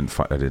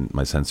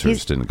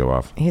sensors didn't go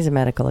off. He's a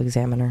medical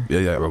examiner.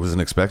 Yeah, I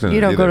wasn't expecting it.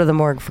 You don't go to the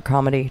morgue for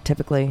comedy,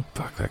 typically.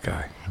 Fuck that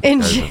guy.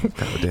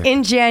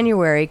 In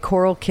January,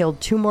 Coral killed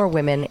 2 more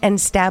women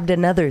and stabbed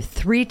another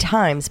 3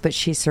 times, but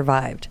she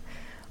survived.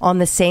 On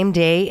the same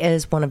day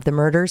as one of the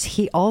murders,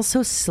 he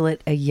also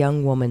slit a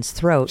young woman's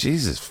throat.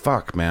 Jesus,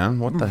 fuck, man.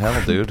 What the hell,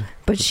 dude?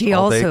 But she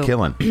all also day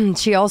killing.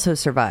 She also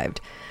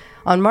survived.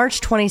 On March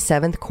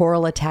 27th,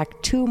 Coral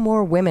attacked 2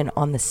 more women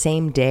on the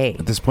same day.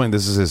 At this point,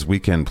 this is his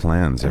weekend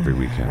plans every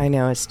weekend. I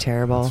know, it's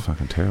terrible. It's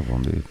fucking terrible,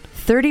 indeed.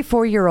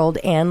 34-year-old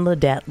Anne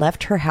Ledette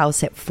left her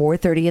house at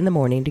 4:30 in the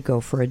morning to go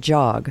for a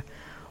jog.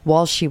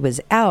 While she was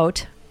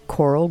out,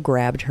 Coral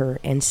grabbed her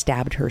and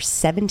stabbed her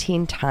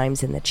 17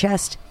 times in the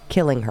chest,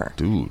 killing her.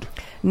 Dude.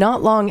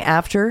 Not long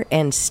after,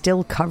 and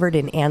still covered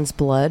in Anne's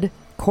blood,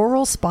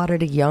 Coral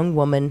spotted a young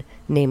woman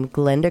named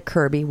Glenda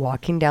Kirby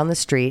walking down the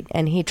street,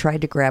 and he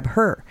tried to grab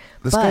her.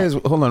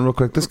 Hold on real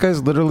quick. This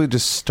guy's literally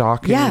just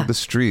stalking the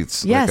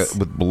streets. Yes.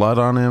 With blood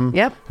on him.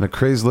 Yep. And a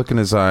crazy look in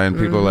his eye, and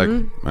people are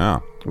like,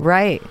 wow.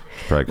 Right.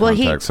 Probably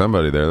contact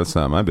somebody there. That's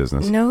not my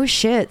business. No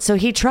shit. So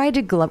he tried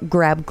to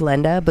grab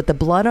Glenda, but the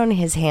blood on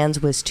his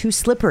hands was too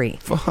slippery.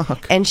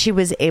 Fuck. And she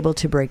was able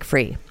to break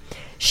free.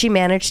 She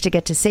managed to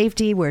get to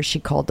safety where she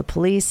called the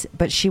police,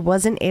 but she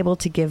wasn't able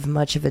to give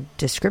much of a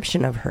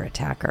description of her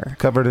attacker.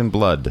 Covered in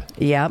blood.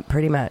 Yeah,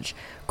 pretty much.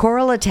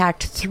 Coral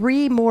attacked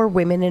 3 more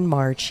women in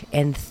March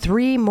and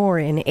 3 more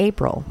in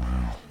April.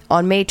 Wow.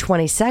 On May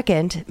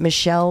 22nd,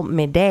 Michelle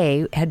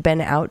Midday had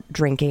been out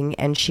drinking,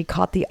 and she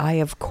caught the eye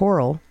of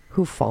Coral,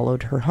 who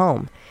followed her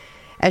home.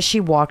 As she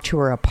walked to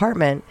her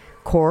apartment,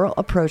 Coral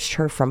approached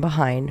her from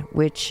behind,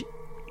 which,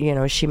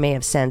 she may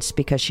have sensed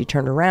because she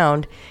turned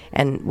around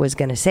and was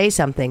going to say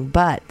something,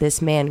 but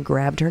this man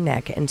grabbed her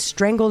neck and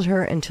strangled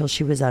her until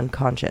she was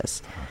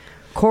unconscious.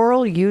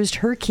 Coral used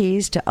her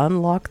keys to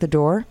unlock the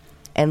door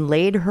and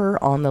laid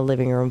her on the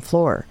living room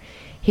floor.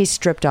 He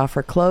stripped off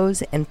her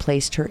clothes and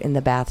placed her in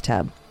the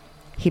bathtub.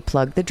 He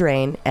plugged the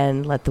drain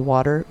and let the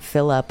water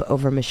fill up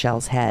over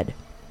Michelle's head.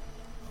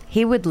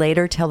 He would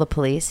later tell the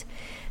police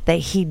that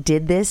he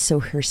did this so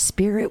her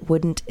spirit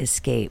wouldn't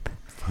escape.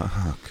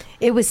 Fuck.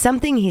 It was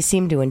something he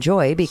seemed to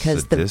enjoy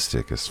because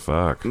sadistic as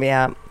fuck.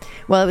 Yeah.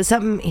 Well, it was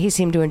something he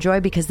seemed to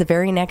enjoy because the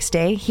very next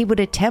day he would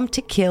attempt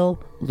to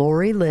kill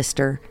Lori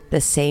Lister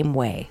the same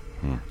way.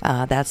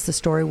 That's the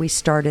story we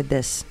started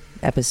this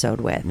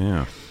episode with.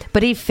 Yeah.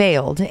 But he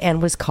failed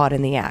and was caught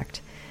in the act.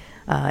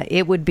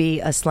 It would be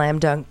a slam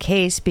dunk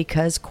case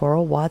because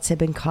Coral Watts had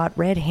been caught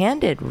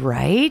red-handed,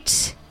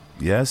 right?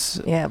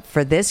 Yes. Yeah,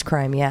 for this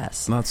crime,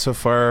 yes. Not so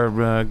far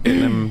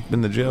getting him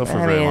in the jail for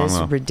very long, it's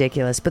though.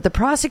 ridiculous. But the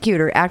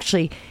prosecutor,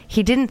 actually,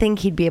 he didn't think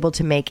he'd be able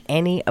to make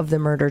any of the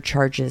murder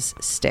charges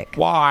stick.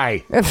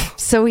 Why?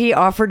 So he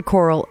offered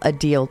Coral a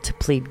deal to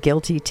plead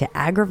guilty to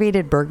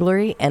aggravated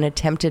burglary and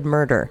attempted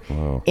murder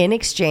in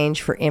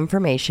exchange for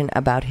information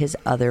about his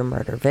other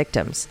murder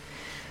victims.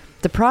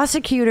 The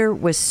prosecutor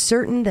was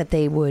certain that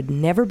they would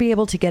never be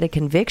able to get a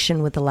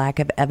conviction with the lack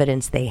of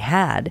evidence they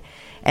had,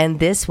 and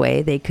this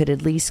way they could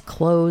at least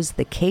close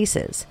the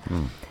cases.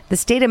 The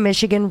state of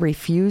Michigan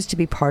refused to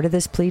be part of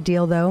this plea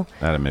deal, though.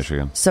 Out of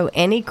Michigan. So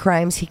any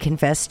crimes he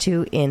confessed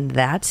to in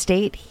that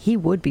state, he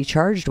would be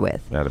charged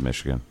with. Out of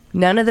Michigan.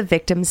 None of the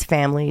victims'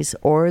 families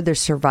or the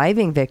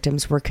surviving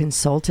victims were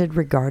consulted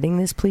regarding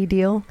this plea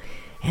deal.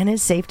 And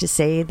it's safe to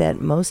say that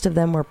most of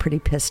them were pretty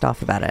pissed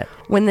off about it.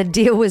 When the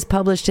deal was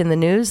published in the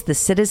news, the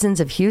citizens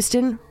of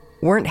Houston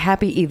weren't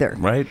happy either.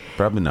 Right?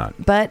 Probably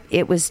not. But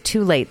it was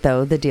too late,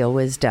 though. The deal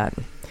was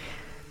done.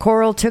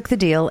 Coral took the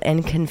deal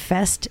and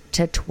confessed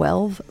to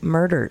 12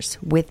 murders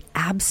with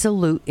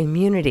absolute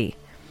immunity.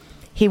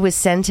 He was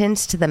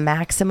sentenced to the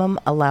maximum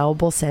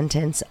allowable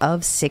sentence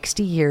of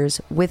 60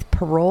 years with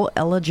parole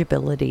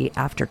eligibility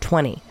after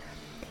 20.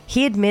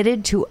 He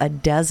admitted to a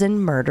dozen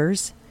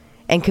murders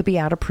and could be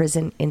out of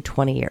prison in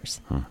 20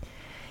 years.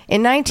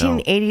 In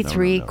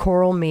 1983, No.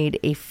 Coral made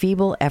a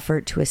feeble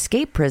effort to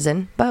escape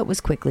prison, but was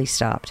quickly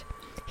stopped.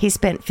 He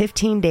spent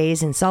 15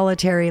 days in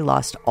solitary,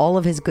 lost all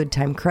of his good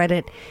time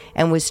credit,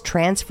 and was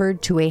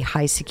transferred to a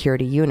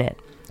high-security unit.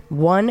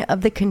 One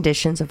of the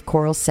conditions of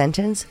Coral's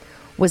sentence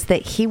was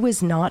that he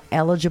was not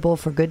eligible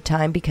for good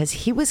time because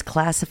he was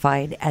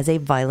classified as a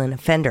violent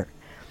offender.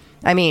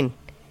 I mean,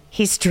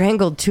 he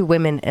strangled 2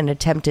 women and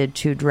attempted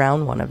to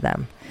drown one of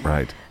them.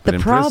 Right. The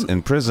But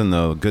in prison,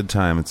 though, good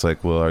time, it's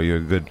like, well, are you a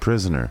good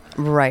prisoner?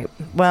 Right.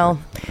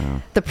 Well,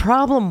 the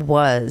problem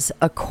was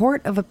a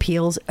court of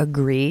appeals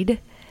agreed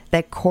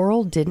that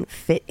Coral didn't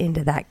fit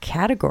into that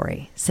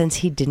category since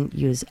he didn't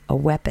use a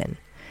weapon.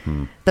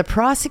 The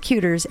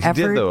prosecutor's effort...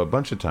 He did, though, a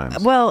bunch of times.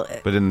 Well...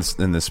 But in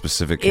this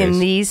specific case... In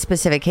these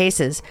specific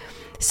cases.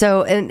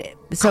 So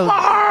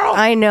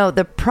I know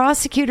the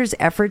prosecutor's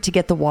effort to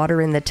get the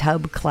water in the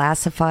tub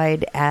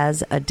classified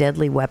as a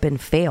deadly weapon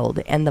failed,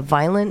 and the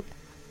violent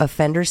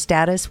offender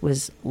status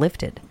was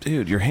lifted.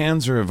 Dude, your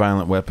hands are a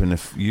violent weapon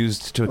if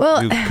used to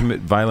commit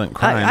violent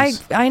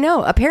crimes. I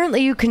know.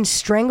 Apparently you can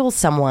strangle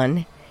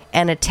someone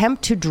and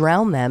attempt to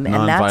drown them, and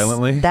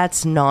non-violently?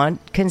 that's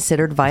not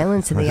considered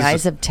violence in the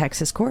eyes of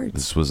Texas courts.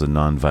 This was a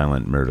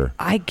non-violent murder.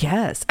 I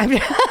guess. I'm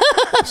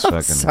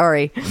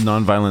sorry.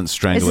 Non-violent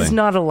strangling. This is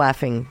not a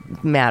laughing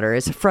matter.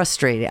 It's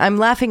frustrating. I'm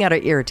laughing out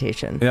of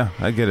irritation. Yeah,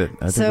 I get it.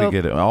 I think we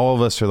get it. All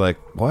of us are like,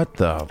 what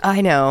the?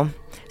 I know.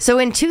 So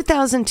in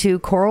 2002,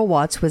 Coral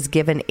Watts was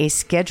given a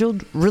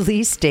scheduled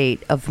release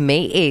date of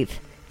May 8th,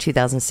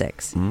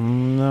 2006.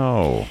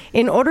 No.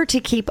 In order to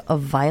keep a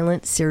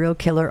violent serial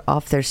killer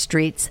off their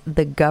streets,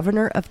 the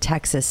governor of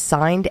Texas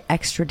signed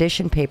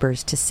extradition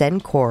papers to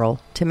send Coral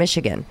to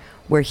Michigan,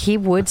 where he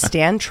would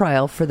stand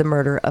trial for the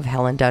murder of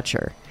Helen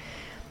Dutcher.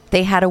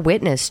 They had a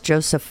witness,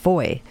 Joseph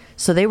Foy,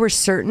 so they were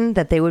certain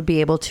that they would be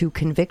able to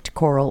convict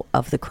Coral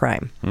of the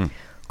crime.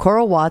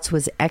 Coral Watts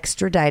was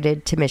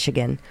extradited to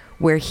Michigan,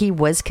 where he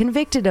was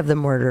convicted of the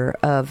murder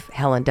of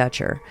Helen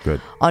Dutcher.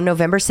 Good. On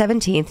November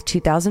 17th,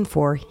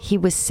 2004, he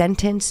was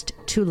sentenced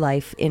to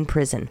life in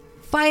prison.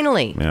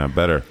 Finally! Yeah,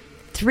 better.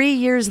 3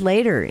 years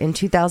later, in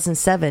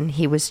 2007,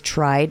 he was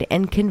tried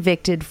and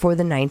convicted for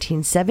the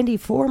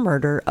 1974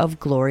 murder of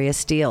Gloria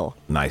Steele.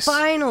 Nice.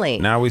 Finally!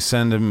 Now we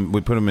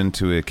put him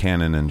into a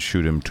cannon and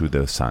shoot him to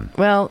the sun.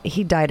 Well,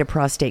 he died of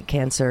prostate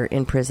cancer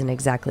in prison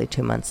exactly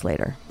 2 months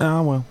later.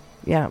 Oh, well.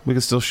 Yeah. We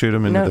could still shoot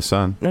him into the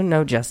sun.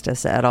 No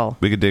justice at all.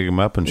 We could dig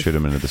him up and shoot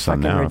him into the sun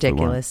now.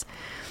 Ridiculous.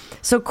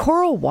 So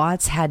Coral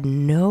Watts had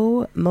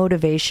no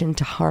motivation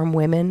to harm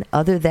women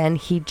other than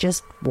he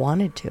just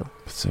wanted to.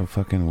 It's so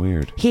fucking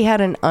weird. He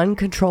had an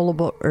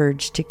uncontrollable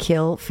urge to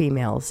kill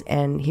females,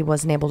 and he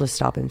wasn't able to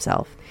stop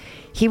himself.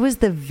 He was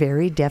the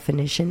very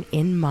definition,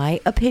 in my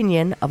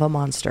opinion, of a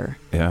monster.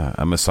 Yeah,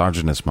 a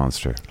misogynist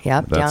monster.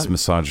 Yep. That's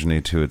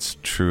misogyny to its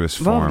truest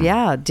form. Well,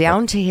 yeah,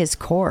 down to his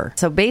core.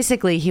 So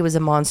basically, he was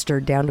a monster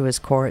down to his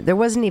core. There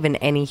wasn't even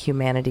any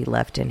humanity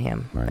left in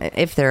him, Right.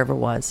 if there ever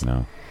was.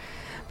 No.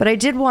 But I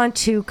did want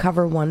to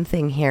cover one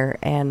thing here,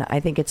 and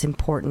I think it's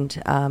important,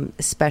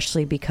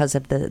 especially because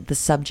of the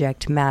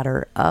subject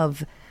matter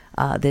of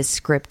this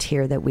script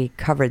here that we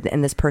covered,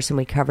 and this person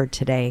we covered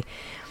today.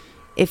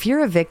 If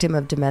you're a victim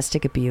of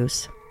domestic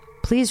abuse,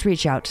 please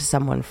reach out to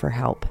someone for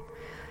help.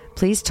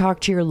 Please talk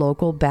to your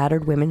local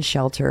battered women's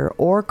shelter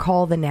or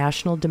call the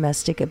National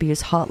Domestic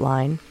Abuse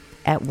Hotline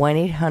at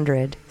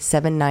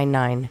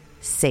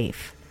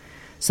 1-800-799-SAFE.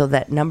 So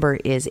that number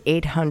is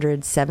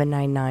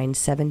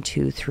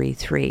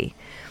 800-799-7233.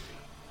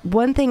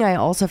 One thing I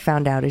also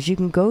found out is you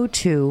can go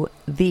to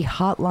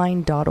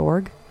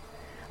thehotline.org.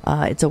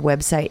 It's a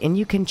website, and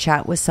you can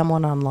chat with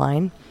someone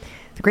online.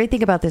 The great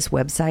thing about this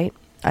website,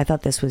 I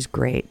thought this was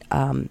great.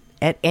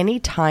 At any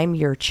time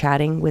you're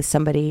chatting with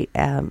somebody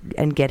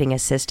and getting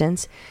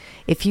assistance,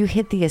 if you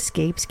hit the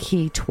escapes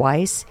key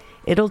twice,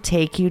 it'll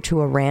take you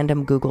to a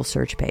random Google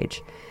search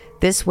page.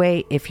 This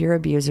way, if your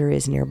abuser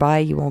is nearby,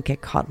 you won't get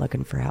caught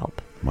looking for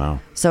help. Wow.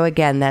 So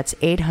again, that's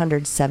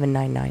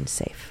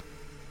 800-799-SAFE.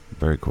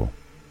 Very cool.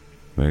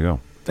 There you go.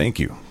 Thank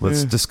you.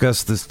 Let's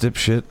discuss this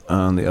dipshit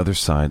on the other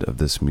side of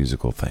this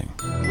musical thing.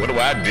 What do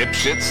I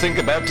dipshits think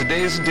about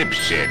today's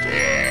dipshit?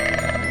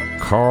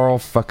 Carl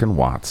fucking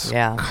Watts.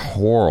 Yeah.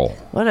 Coral.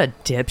 What a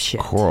dipshit.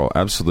 Coral.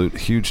 Absolute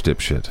huge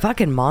dipshit.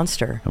 Fucking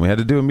monster. And we had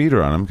to do a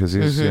meter on him because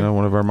he's,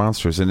 one of our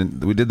monsters.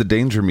 And we did the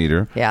danger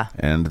meter. Yeah.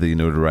 And the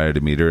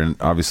notoriety meter. And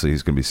obviously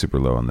he's going to be super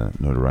low on the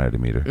notoriety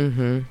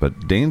meter.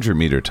 But danger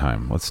meter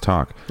time. Let's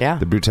talk. Yeah.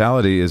 The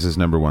brutality is his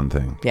number one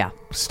thing. Yeah.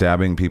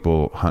 Stabbing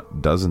people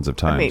dozens of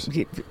times. I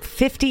mean,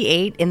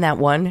 58 in that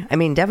one. I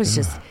mean, that was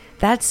just...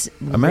 That's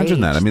imagine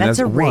rage. that. I mean, that's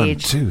a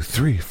rage. 1, 2,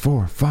 3,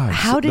 4, 5.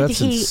 How did that's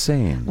he?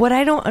 Insane. What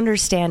I don't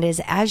understand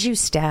is, as you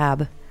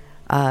stab,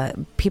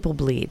 people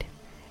bleed.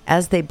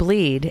 As they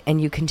bleed, and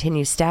you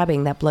continue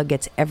stabbing, that blood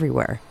gets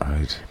everywhere.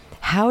 Right.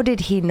 How did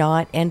he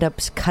not end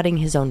up cutting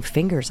his own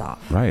fingers off?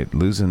 Right,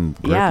 losing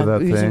grip of that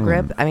thing. Yeah, losing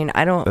grip. I mean,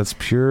 I don't. That's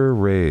pure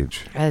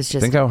rage. That's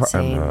just think how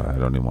insane. I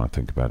don't even want to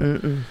think about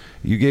it.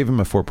 You gave him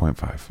a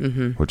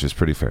 4.5, which is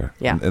pretty fair.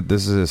 Yeah. And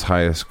this is his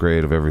highest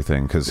grade of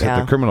everything because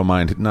Yeah. the criminal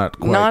mind not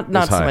quite Not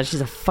as so high. much.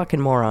 He's a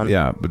fucking moron.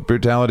 Yeah, but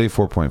brutality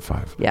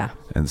 4.5. Yeah.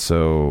 And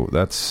so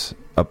that's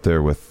up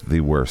there with the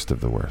worst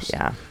of the worst.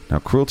 Yeah. Now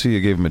cruelty, you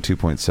gave him a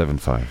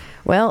 2.75.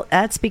 Well,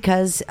 that's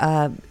because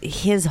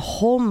his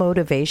whole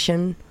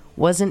motivation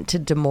wasn't to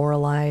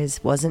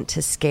demoralize, wasn't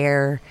to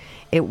scare,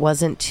 it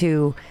wasn't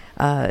to,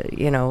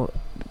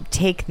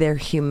 take their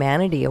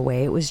humanity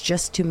away. It was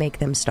just to make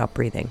them stop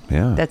breathing.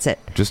 Yeah. That's it.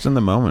 Just in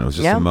the moment. It was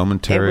just a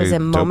momentary It was a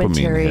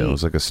momentary dopamine hit. It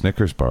was like a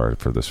Snickers bar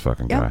for this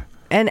fucking guy.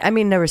 And I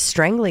mean, there was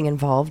strangling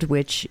involved,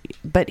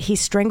 but he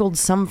strangled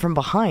some from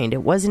behind.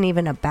 It wasn't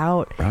even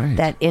about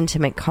that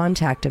intimate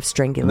contact of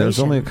strangulation. And there was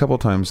only a couple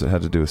times that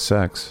had to do with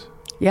sex.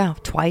 Yeah,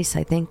 twice,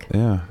 I think.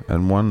 Yeah,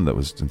 and one that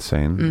was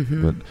insane.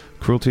 But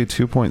cruelty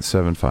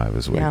 2.75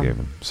 is what he gave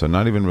him. So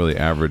not even really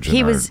average.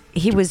 He was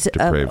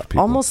depraved people.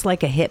 almost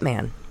like a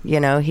hitman. You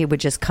know, he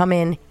would just come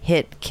in,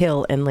 hit,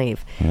 kill, and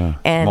leave. Yeah,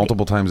 and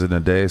multiple times in a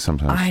day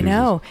sometimes. I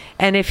know.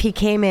 And if he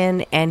came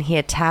in and he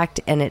attacked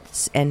and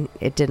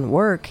it didn't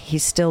work, he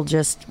still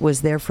just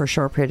was there for a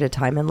short period of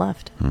time and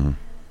left.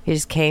 He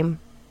just came,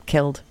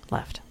 killed,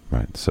 left.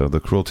 Right. So the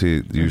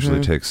cruelty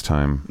usually takes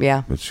time.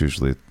 Yeah. It's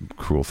usually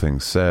cruel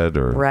things said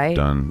or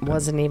done.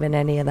 Wasn't even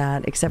any of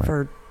that except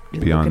for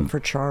looking for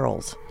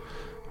Charles.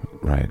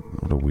 Right.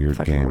 What a weird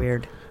Fucking game.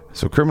 Weird.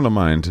 So Criminal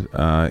Mind,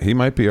 he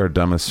might be our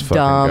dumbest fucking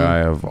guy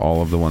of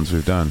all of the ones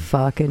we've done.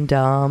 Fucking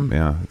dumb.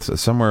 Yeah.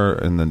 It's somewhere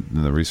in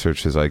the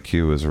research, his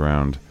IQ is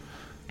around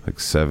like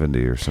 70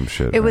 or some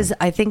shit. It was,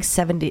 I think,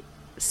 75.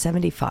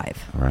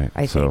 Right.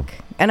 I think.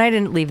 And I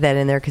didn't leave that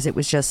in there because it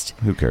was just...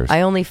 Who cares?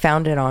 I only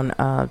found it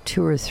on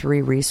 2 or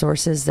 3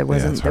 resources. There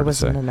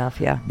wasn't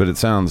enough, yeah. But it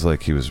sounds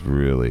like he was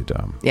really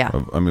dumb. Yeah.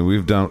 I mean,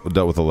 we've dealt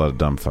with a lot of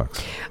dumb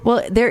fucks.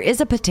 Well, there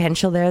is a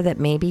potential there that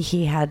maybe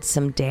he had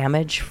some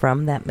damage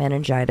from that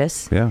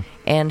meningitis. Yeah.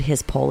 And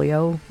his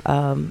polio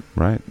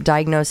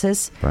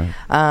diagnosis. Right.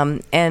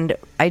 And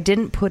I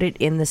didn't put it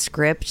in the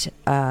script,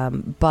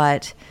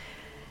 but...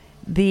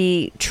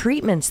 the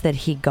treatments that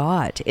he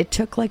got, it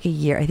took like a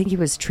year. I think he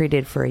was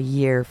treated for a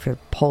year for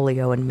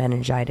polio and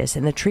meningitis.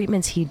 And the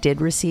treatments he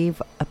did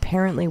receive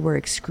apparently were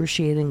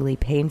excruciatingly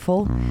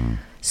painful.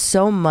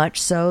 So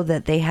much so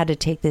that they had to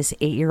take this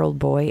 8-year-old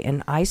boy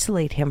and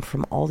isolate him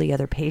from all the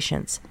other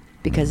patients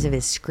because of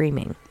his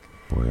screaming.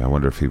 Boy, I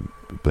wonder if he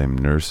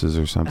blamed nurses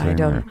or something. I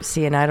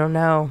don't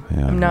know.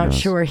 Yeah, I'm not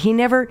sure. He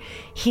never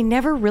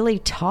really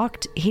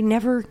talked. He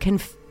never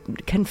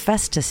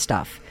confessed to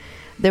stuff.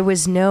 There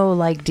was no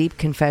like deep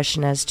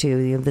confession as to,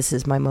 you know, this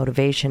is my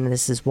motivation,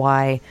 this is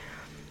why.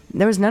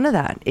 There was none of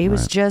that. It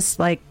was just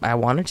like, I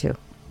wanted to.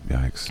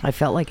 Yikes. I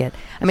felt like it.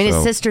 I mean,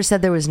 his sister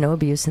said there was no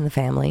abuse in the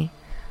family.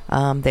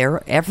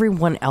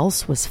 Everyone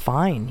else was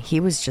fine. He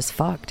was just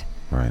fucked.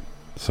 Right.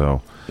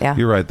 So yeah.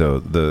 You're right,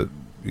 though.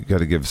 You got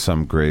to give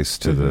some grace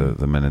to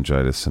the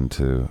meningitis and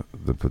to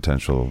the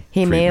potential.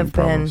 He may have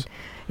problems.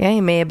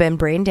 he may have been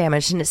brain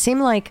damaged, and it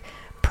seemed like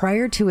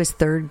prior to his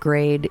third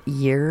grade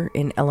year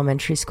in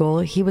elementary school,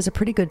 he was a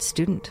pretty good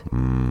student.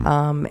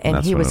 And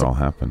that's he when was it all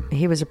happened.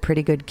 He was a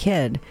pretty good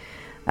kid.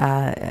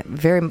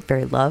 Very,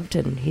 very loved,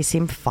 and he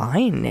seemed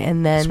fine.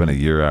 And then spent a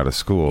year out of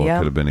school. Yep. It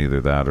could have been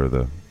either that or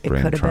the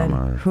brain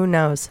trauma. Who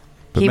knows?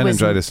 But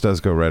meningitis does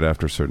go right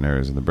after certain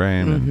areas of the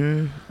brain.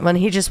 Mm-hmm. Well,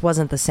 he just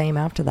wasn't the same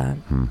after that.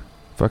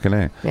 Fucking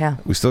A. Yeah.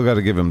 We still got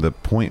to give him the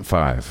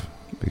 0.5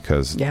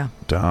 because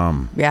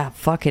dumb. Yeah,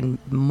 fucking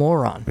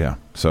moron. Yeah.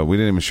 So we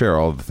didn't even share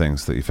all of the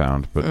things that you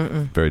found, but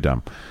very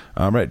dumb.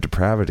 Right.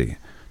 Depravity.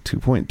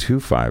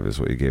 2.25 is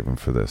what you gave him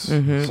for this.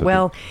 So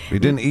well, he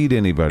didn't eat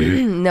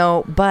anybody.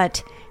 No,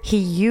 but he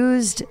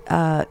used,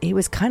 he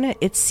was kind of,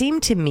 it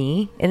seemed to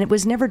me, and it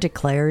was never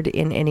declared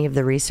in any of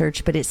the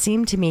research, but it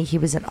seemed to me he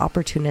was an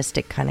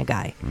opportunistic kind of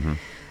guy.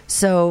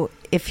 So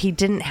if he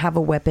didn't have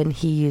a weapon,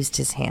 he used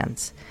his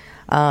hands.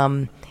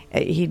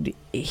 He'd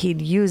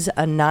use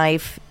a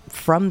knife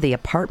from the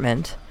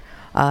apartment.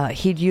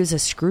 He'd use a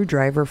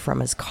screwdriver from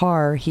his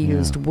car. He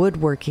used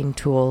woodworking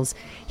tools.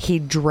 He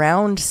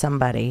drowned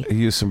somebody. He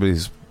used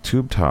somebody's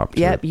tube top.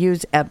 Yep,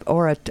 used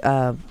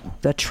a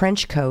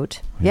trench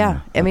coat.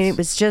 Yeah, I mean, it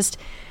was just,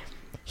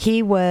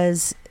 he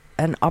was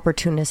an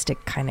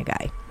opportunistic kind of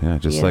guy. Yeah,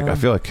 just like, I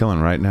feel like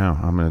killing right now.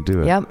 I'm going to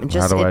do it. Yep.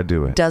 How do I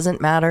do it?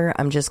 Doesn't matter.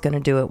 I'm just going to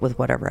do it with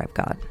whatever I've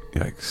got.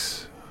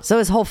 Yikes. So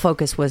his whole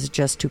focus was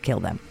just to kill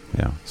them.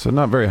 Yeah. So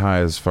not very high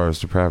as far as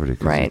depravity.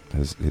 Right.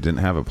 He didn't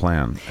have a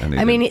plan.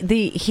 And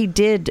he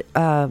did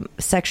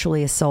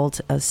sexually assault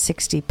a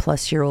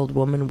 60-plus-year-old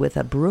woman with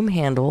a broom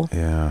handle.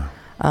 Yeah.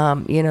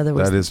 There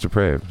was that is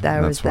depraved.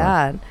 That was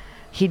that.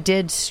 He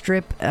did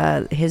strip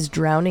his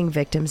drowning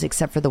victims,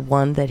 except for the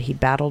one that he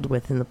battled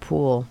with in the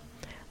pool.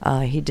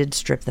 He did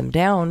strip them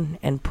down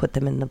and put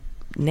them in the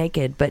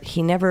naked, but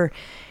he never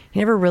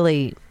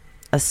really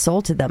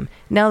assaulted them.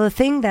 Now,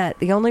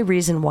 the only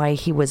reason why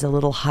he was a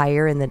little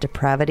higher in the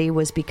depravity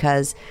was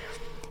because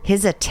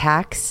his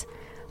attacks,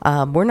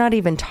 we're not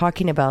even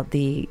talking about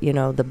the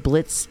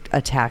blitz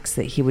attacks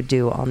that he would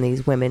do on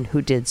these women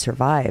who did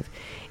survive.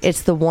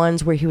 It's the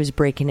ones where he was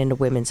breaking into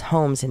women's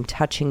homes and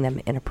touching them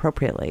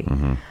inappropriately.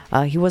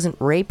 He wasn't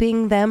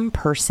raping them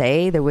per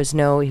se.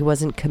 He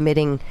wasn't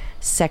committing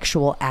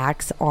sexual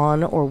acts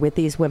on or with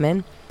these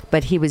women,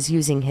 but he was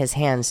using his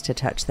hands to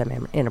touch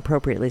them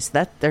inappropriately.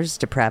 So there's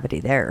depravity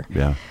there.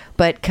 Yeah.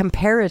 But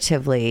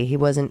comparatively, he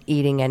wasn't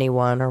eating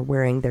anyone or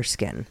wearing their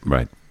skin.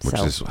 Right. Which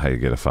is how you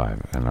get a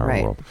 5 in our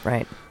world.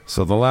 Right.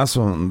 So the last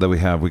one that we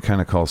have, we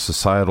kind of call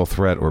societal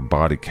threat or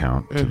body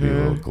count, to be a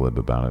little glib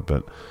about it.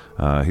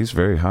 But he's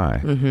very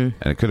high. And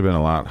it could have been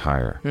a lot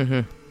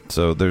higher.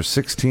 So there's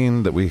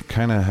 16 that we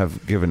kind of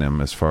have given him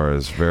as far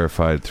as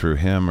verified through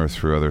him or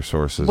through other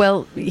sources.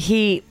 Well, but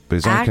he's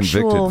only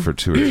convicted for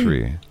 2 or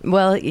 3.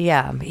 Well,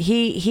 yeah.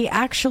 He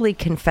actually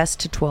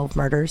confessed to 12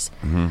 murders,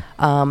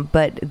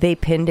 but they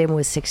pinned him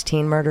with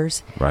 16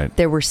 murders. Right.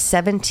 There were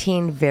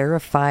 17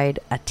 verified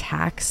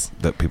attacks.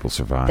 That people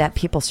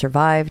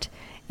survived.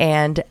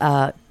 And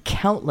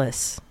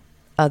countless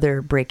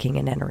other breaking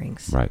and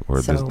enterings. Right, where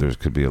there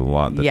could be a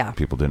lot that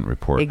people didn't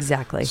report.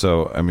 Exactly.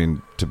 So, I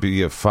mean, to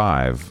be a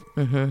 5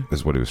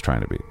 is what he was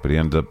trying to be. But he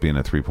ended up being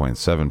a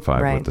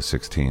 3.75 with the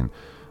 16.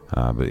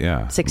 But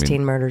yeah.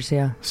 16 murders,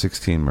 yeah.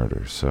 16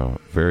 murders.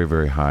 So very,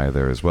 very high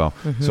there as well.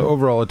 So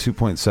overall a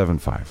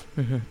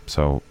 2.75.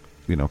 So,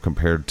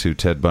 compared to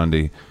Ted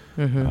Bundy,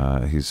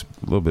 he's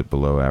a little bit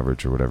below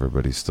average or whatever,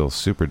 but he's still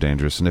super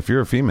dangerous. And if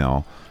you're a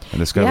female and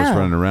this guy was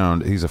running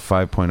around, he's a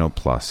 5.0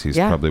 plus. He's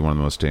probably one of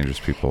the most dangerous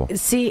people.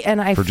 See, and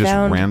I for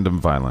just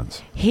random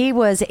violence. He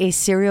was a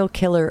serial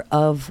killer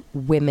of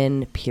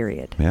women,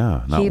 period.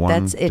 Yeah, not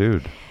one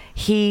dude.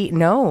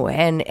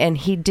 And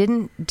he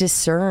didn't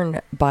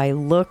discern by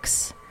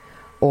looks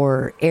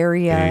or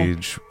area,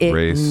 age,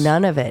 race,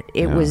 none of it.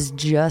 It was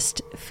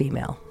just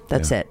female.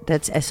 That's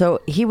it. So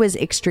he was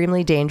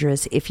extremely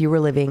dangerous if you were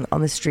living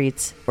on the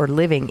streets or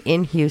living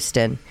in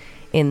Houston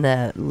in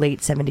the late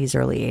 70s,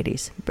 early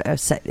 80s.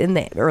 In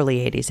the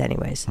early 80s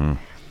anyways.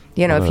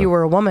 If you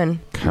were a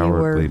woman,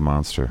 cowardly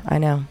monster. I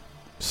know.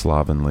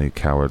 Slovenly,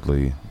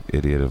 cowardly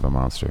idiot of a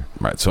monster.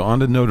 Right, so on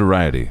to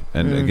notoriety.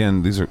 And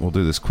again, we'll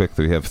do this quick.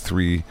 We have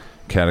 3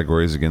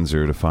 categories, again,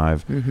 0 to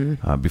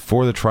 5.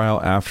 Before the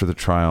trial, after the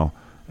trial,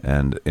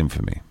 and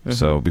infamy.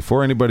 So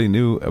before anybody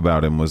knew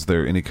about him, was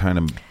there any kind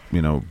of,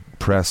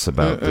 press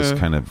about this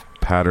kind of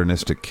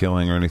patternistic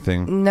killing or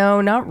anything?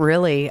 No, not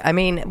really. I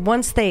mean,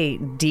 once they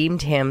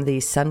deemed him the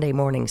Sunday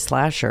morning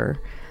slasher,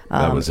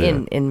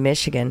 in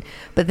Michigan.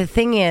 But the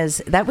thing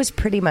is, that was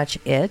pretty much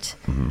it.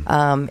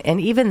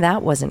 And even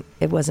that wasn't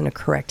a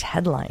correct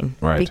headline,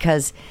 right?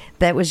 Because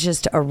that was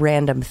just a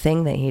random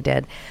thing that he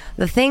did.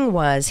 The thing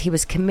was, he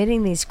was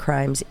committing these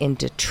crimes in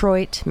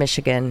Detroit,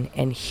 Michigan,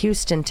 and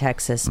Houston,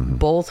 Texas,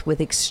 both with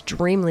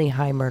extremely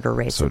high murder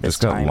rates. So at it this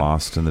just got time.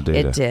 lost in the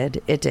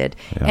data. It did.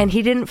 Yeah. And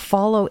he didn't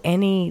follow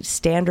any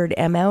standard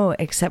MO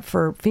except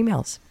for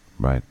females.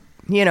 Right.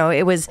 You know,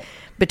 it was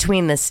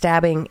between the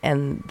stabbing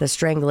and the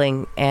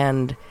strangling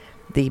and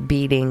the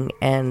beating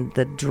and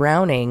the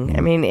drowning.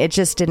 I mean, it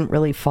just didn't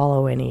really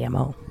follow any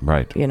MO.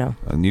 Right. You know.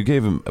 And you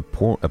gave him a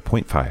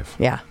 0.5.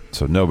 Yeah.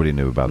 So nobody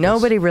knew about this.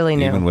 Nobody really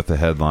knew. Even with the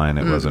headline,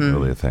 it wasn't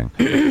really a thing.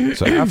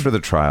 So after the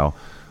trial,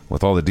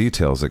 with all the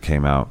details that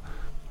came out,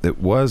 it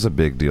was a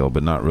big deal,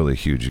 but not really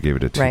huge. You gave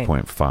it a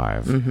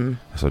 2.5.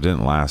 So it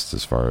didn't last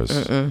as far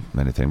as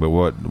anything. But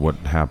what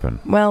happened?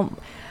 Well,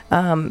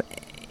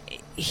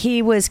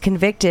 he was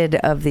convicted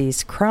of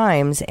these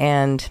crimes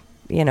and,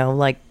 you know,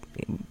 like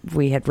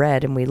we had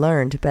read and we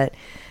learned, but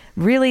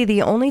really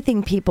the only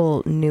thing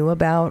people knew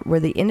about were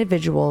the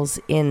individuals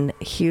in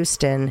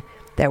Houston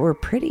that were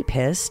pretty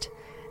pissed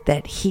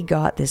that he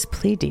got this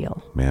plea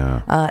deal.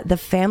 Yeah. The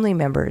family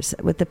members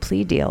with the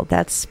plea deal,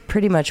 that's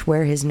pretty much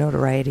where his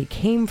notoriety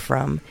came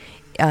from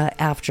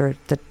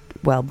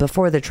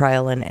before the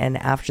trial and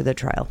after the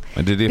trial.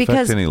 And did he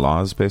affect any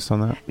laws based on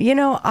that? You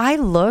know, I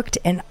looked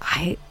and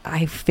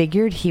I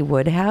figured he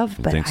would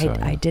have, but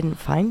I didn't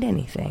find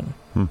anything.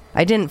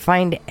 I didn't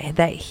find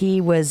that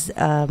he was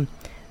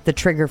the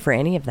trigger for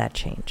any of that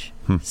change.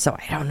 So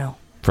I don't know.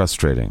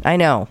 Frustrating. I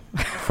know.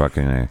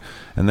 Fucking A.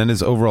 And then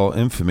his overall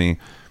infamy,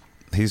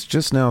 he's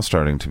just now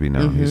starting to be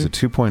known. He's a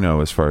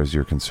 2.0 as far as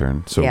you're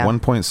concerned. So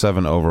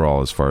 1.7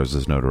 overall as far as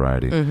his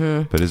notoriety.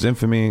 But his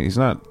infamy, he's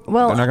not...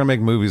 Well, they're not going to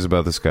make movies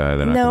about this guy.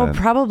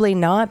 Probably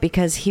not,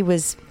 because he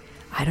was...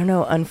 I don't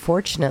know,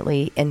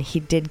 unfortunately, and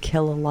he did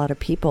kill a lot of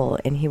people,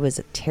 and he was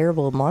a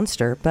terrible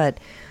monster, but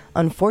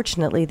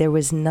unfortunately there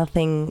was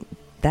nothing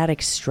that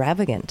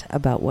extravagant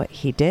about what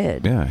he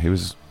did. Yeah,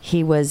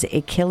 he was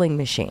a killing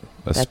machine.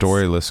 That's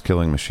storyless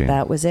killing machine.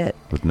 That was it.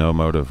 With no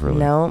motive, really.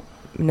 No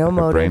like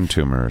motive. A brain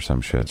tumor or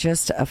some shit.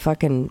 Just a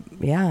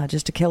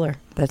just a killer.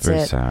 That's Very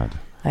it. sad.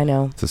 I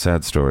know. It's a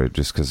sad story,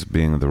 just because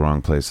being in the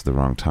wrong place at the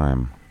wrong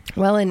time.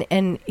 Well,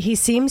 and he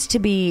seems to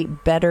be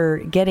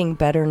getting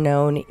better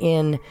known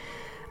in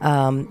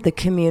the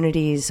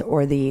communities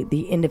or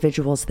the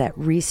individuals that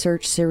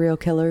research serial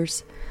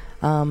killers.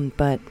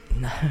 But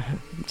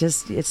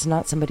just, it's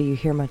not somebody you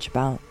hear much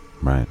about.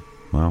 Right.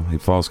 Well, he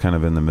falls kind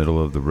of in the middle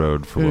of the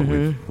road for what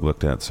we've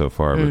looked at so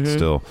far, but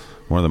still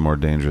one of the more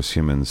dangerous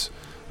humans.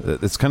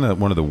 It's kind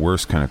of one of the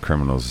worst kind of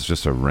criminals. It's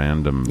just a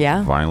random,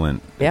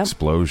 violent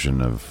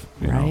explosion of,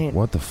 you know,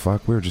 what the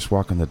fuck? We were just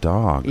walking the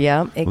dog.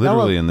 Yeah.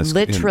 Literally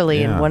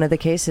in one of the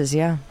cases,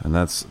 yeah. And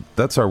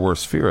that's our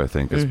worst fear, I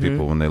think, is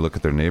people, when they look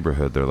at their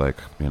neighborhood, they're like,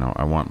 you know,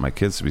 I want my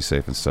kids to be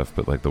safe and stuff,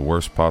 but like the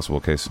worst possible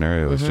case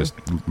scenario is just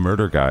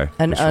murder guy.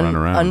 An just run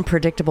around.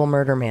 Unpredictable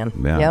murder man.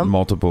 Yeah.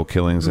 Multiple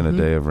killings in a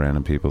day of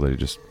random people that he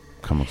just...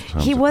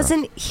 He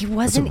wasn't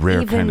That's a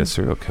rare kind of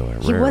serial killer.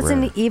 He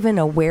wasn't even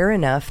aware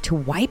enough to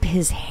wipe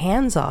his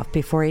hands off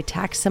before he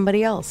attacked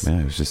somebody else. Yeah,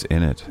 he was just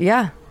in it.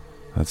 Yeah.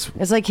 It's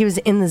like he was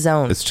in the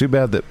zone. It's too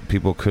bad that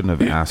people couldn't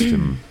have asked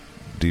him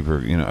deeper.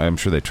 You know, I'm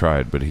sure they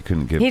tried, but he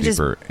couldn't give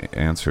deeper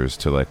answers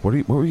to like, what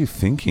were you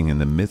thinking in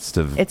the midst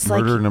of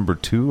murder number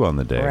 2 on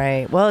the day?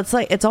 Right. Well,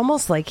 it's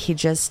almost like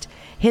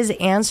his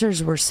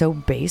answers were so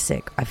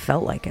basic. I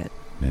felt like it.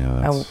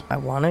 Yeah. I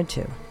wanted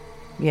to,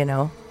 you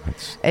know.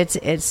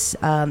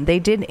 They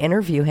did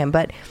interview him,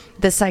 but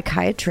the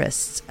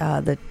psychiatrists,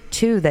 the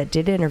 2 that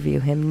did interview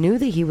him, knew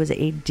that he was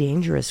a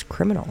dangerous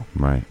criminal.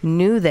 Right.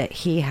 Knew that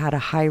he had a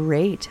high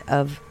rate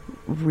of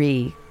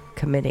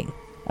recommitting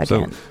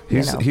again.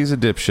 So he's a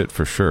dipshit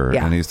for sure,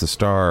 and he's the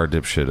star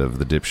dipshit of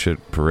the dipshit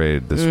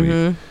parade this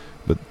week.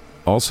 But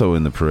also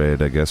in the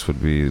parade, I guess,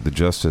 would be the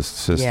justice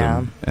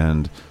system.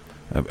 And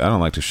I don't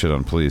like to shit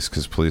on police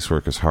because police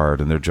work is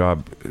hard, and their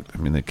job, I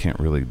mean, they can't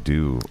really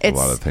do a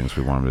lot of things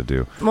we want them to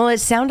do. Well, it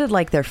sounded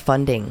like their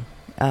funding.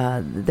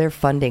 They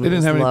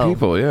didn't have low. any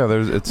people. Yeah,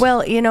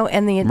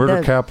 and the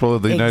murder capital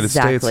of the United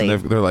States,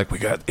 and they're like, we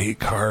got 8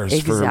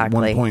 cars for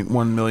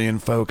 1.1 million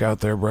folk out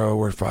there, bro.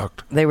 We're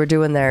fucked. They were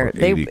doing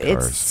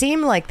it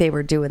seemed like they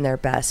were doing their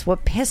best.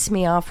 What pissed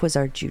me off was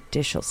our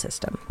judicial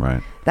system.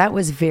 Right. That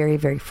was very,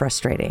 very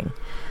frustrating.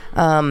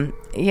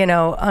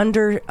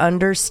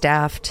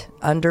 Understaffed,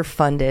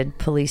 underfunded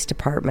police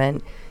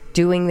department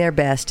doing their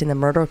best in the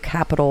murder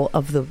capital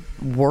of the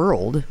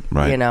world,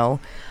 right.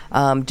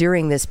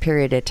 During this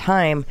period of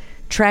time,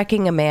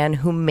 tracking a man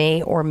who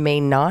may or may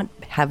not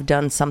have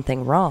done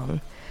something wrong,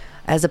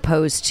 as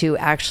opposed to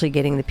actually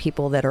getting the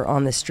people that are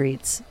on the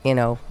streets. You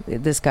know,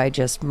 this guy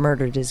just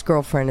murdered his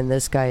girlfriend, and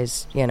this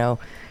guy's,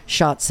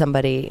 shot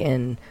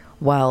somebody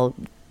while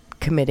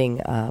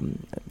committing,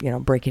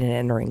 breaking and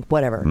entering,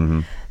 whatever.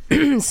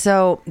 Mm-hmm.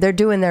 So they're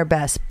doing their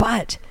best,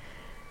 but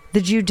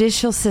the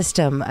judicial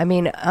system, I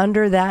mean,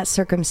 under that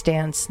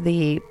circumstance,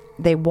 the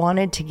they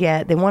wanted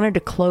to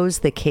close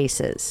the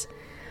cases,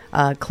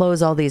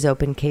 close all these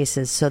open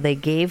cases. So they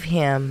gave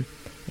him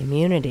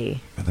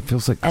immunity. And it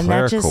feels like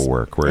clerical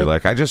work where you're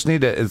like, I just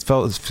need it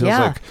feels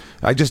like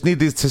I just need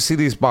to see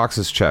these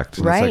boxes checked.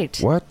 And right.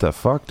 It's like, what the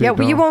fuck, dude? Yeah,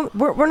 well, you won't,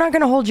 we're not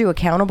going to hold you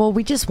accountable.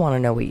 We just want to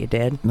know what you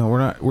did. No, we're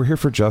not. We're here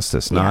for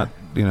justice, not,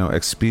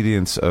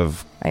 expedience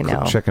of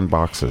checking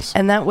boxes.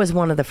 And that was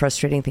one of the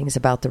frustrating things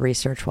about the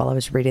research while I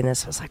was reading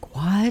this. I was like,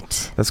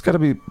 what?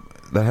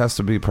 That has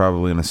to be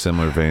probably in a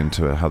similar vein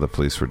to how the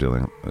police were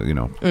dealing,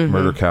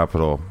 murder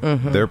capital.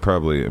 They're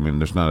probably,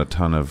 there's not a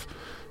ton of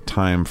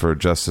time for a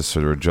justice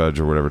or a judge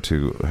or whatever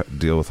to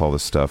deal with all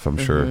this stuff. I'm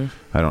sure.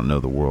 I don't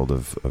know the world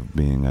of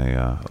being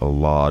a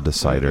law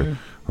decider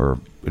or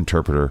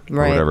interpreter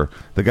or whatever.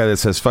 The guy that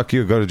says fuck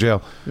you, go to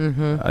jail.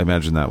 I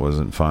imagine that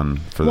wasn't fun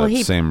for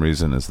that same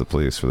reason as the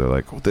police, where they're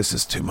like, well, this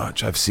is too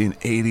much. I've seen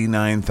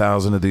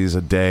 89,000 of these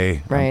a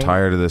day. I'm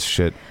tired of this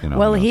shit.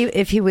 Well,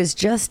 if he was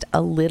just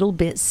a little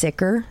bit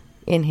sicker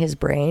in his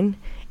brain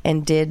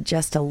and did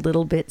just a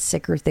little bit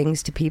sicker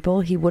things to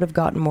people, he would have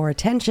gotten more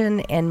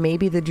attention, and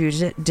maybe the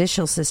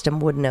judicial system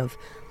wouldn't have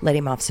let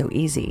him off so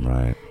easy.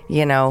 Right.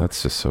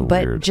 That's just so weird.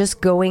 But just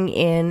going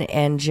in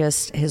and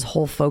just his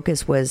whole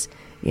focus was,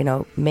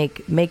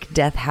 make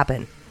death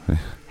happen.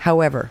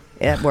 However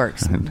it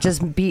works.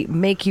 Just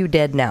make you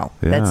dead now.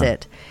 Yeah. That's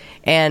it.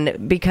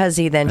 And because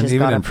he then just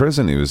even got in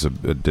prison, he was a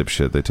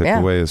dipshit. They took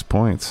away his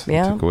points.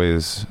 They took away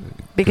his...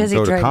 Because he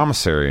couldn't go to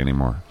commissary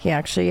anymore. He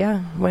actually,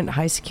 went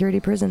high security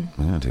prison.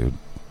 Yeah, dude.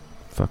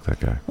 Fuck that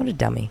guy. What a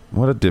dummy.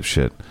 What a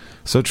dipshit.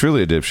 So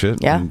truly a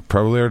dipshit. Yeah. And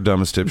probably our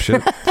dumbest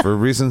dipshit for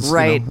reasons,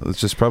 right. It's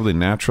just probably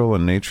natural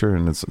in nature,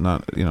 and it's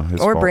not,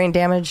 his or fault. Brain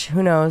damage.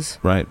 Who knows?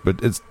 Right.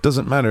 But it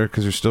doesn't matter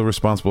because you're still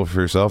responsible for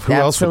yourself. Who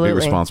else would be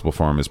responsible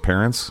for him? His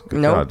parents?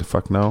 Nope. God,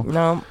 fuck no.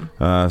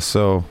 No.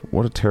 So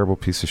what a terrible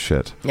piece of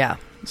shit. Yeah.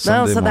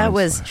 Sunday so that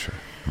was slasher.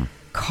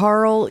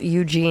 Carl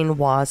Eugene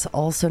Watts,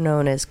 also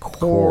known as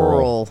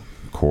Coral.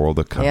 Coral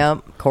the cunt.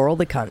 Yep, Coral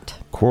the cunt.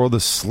 Coral the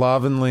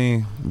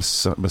slovenly,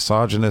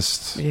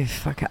 misogynist.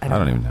 Fuck, I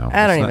don't even know.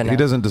 I don't even know. He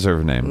doesn't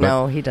deserve a name.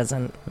 No, he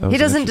doesn't. He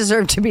doesn't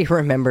deserve to be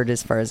remembered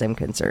as far as I'm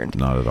concerned.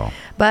 Not at all.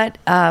 But,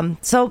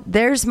 so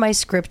there's my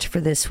script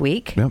for this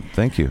week. Yep,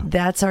 thank you.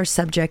 That's our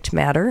subject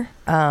matter.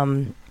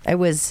 It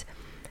was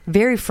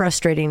very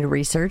frustrating to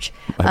research.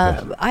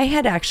 I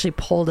had actually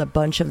pulled a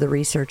bunch of the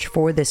research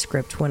for this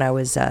script when I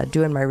was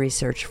doing my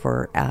research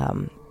for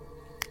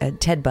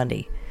Ted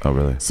Bundy. Oh,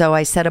 really? So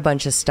I set a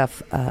bunch of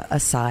stuff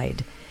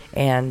aside.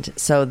 And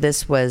so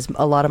this was,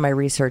 a lot of my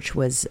research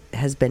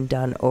has been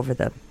done over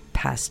the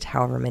past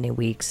however many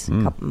weeks,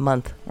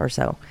 month or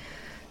so.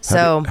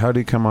 How did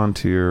he come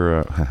onto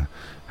your,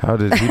 how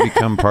did he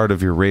become part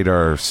of your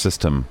radar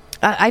system?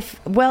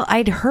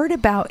 I'd heard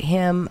about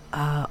him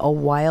a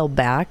while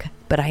back,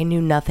 but I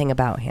knew nothing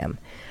about him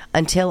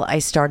until I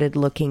started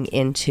looking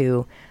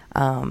into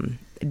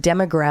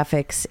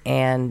demographics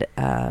and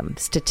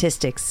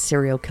statistics,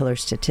 serial killer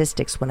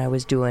statistics, when I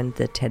was doing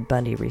the Ted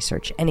Bundy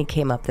research, and he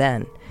came up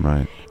then.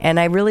 Right. And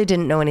I really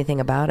didn't know anything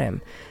about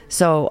him.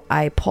 So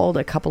I pulled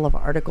a couple of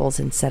articles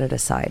and set it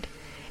aside.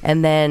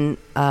 And then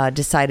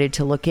decided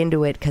to look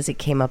into it because it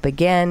came up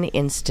again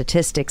in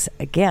statistics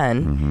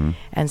again,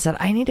 and said,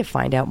 I need to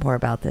find out more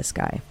about this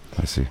guy.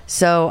 I see.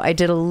 So I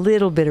did a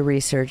little bit of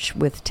research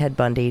with Ted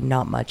Bundy,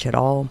 not much at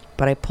all,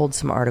 but I pulled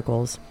some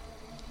articles.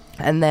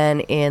 And then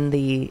in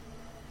the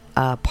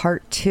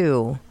part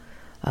 2,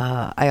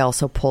 I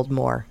also pulled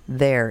more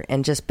there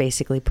and just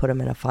basically put them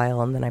in a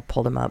file, and then I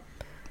pulled them up.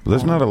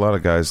 There's not a lot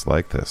of guys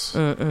like this.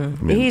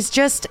 He's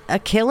just a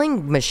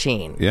killing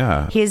machine.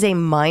 Yeah. He is a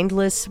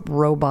mindless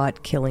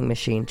robot killing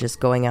machine, just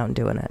going out and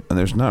doing it. And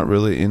there's not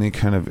really any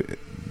kind of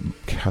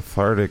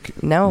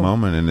cathartic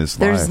moment in his life.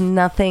 There's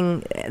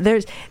nothing.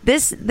 There's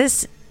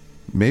this.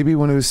 Maybe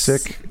when he was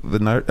sick,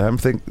 I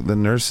think the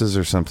nurses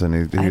or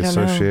something, he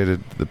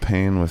associated the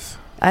pain with...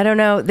 I don't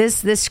know.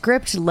 This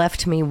script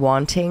left me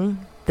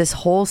wanting. This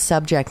whole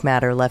subject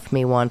matter left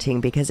me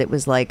wanting, because it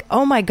was like,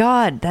 oh my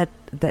God,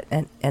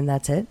 and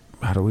that's it.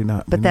 How do we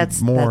not? But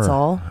that's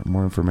all.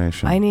 More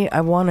information.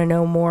 I want to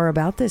know more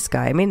about this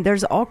guy. I mean,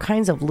 there's all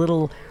kinds of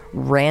little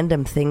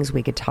random things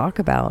we could talk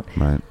about.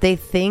 Right. They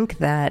think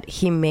that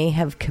he may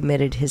have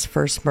committed his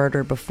first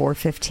murder before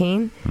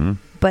 15,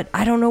 but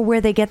I don't know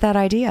where they get that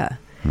idea.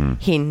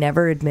 He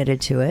never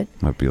admitted to it.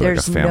 Might be like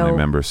a family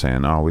member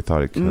saying, "Oh, we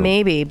thought he killed."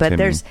 Maybe, but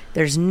Timmy.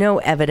 there's no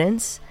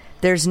evidence.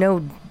 There's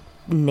no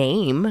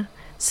name.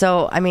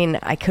 So I mean,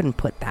 I couldn't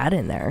put that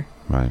in there.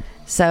 Right.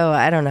 So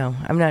I don't know.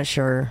 I'm not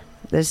sure.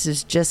 This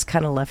has just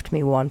kind of left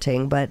me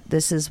wanting, but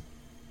this is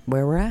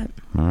where we're at.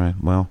 All right.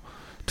 Well,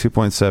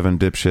 2.7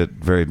 dipshit,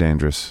 very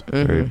dangerous,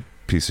 very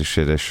piece of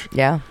shitish.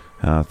 Yeah.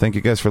 Thank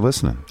you guys for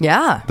listening.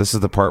 Yeah. This is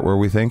the part where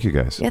we thank you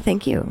guys. Yeah,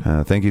 thank you.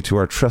 Thank you to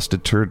our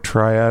trusted turd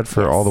triad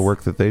for all the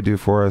work that they do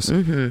for us.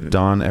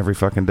 Dawn every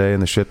fucking day in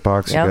the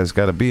shitbox. Yep. You guys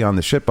got to be on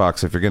the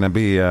shitbox if you're going to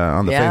be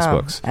on the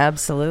Facebooks.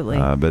 Absolutely.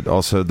 But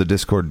also the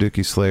Discord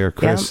Dookie Slayer,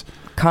 Chris. Yep.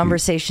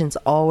 Conversations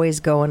always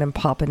going and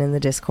popping in the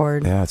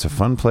Discord. Yeah, it's a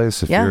fun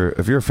place. If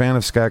you're a fan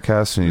of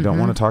SKATCAST and you don't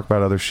want to talk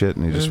about other shit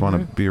and you just want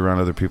to be around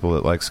other people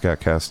that like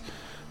SKATCAST,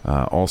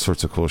 all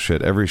sorts of cool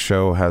shit. Every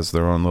show has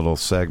their own little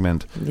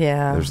segment.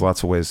 Yeah. There's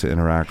lots of ways to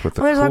interact with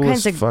the there's coolest all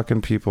kinds of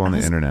fucking people on the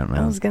internet,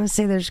 man. I was going to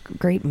say there's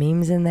great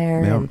memes in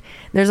there. Yep.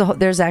 And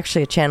there's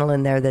actually a channel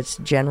in there that's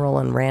general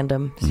and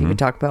random. So you can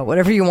talk about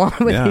whatever you want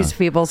with these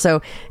people.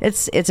 So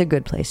it's a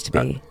good place to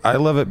be. I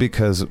love it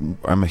because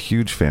I'm a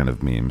huge fan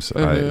of memes.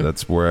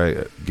 That's where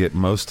I get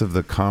most of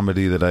the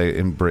comedy that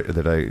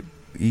I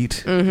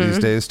eat these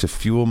days to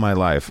fuel my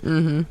life.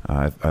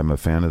 I'm a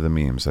fan of the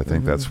memes. I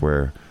think that's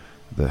where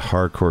the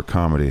hardcore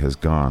comedy has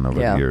gone over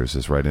the years,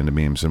 is right into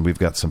memes. And we've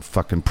got some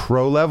fucking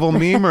pro-level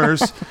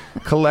memers,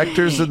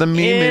 collectors of the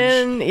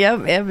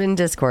memeage. In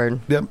Discord.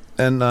 Yep.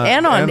 And in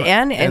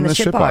the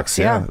shitbox.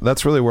 Yeah.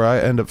 That's really where I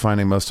end up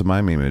finding most of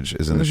my memeage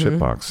is in the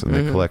shitbox. And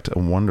they collect a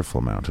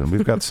wonderful amount. And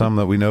we've got some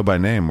that we know by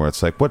name where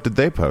it's like, what did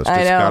they post?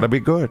 It's got to be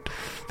good.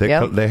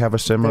 They have a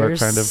similar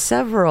There's kind of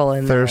several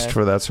in thirst there.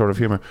 for that sort of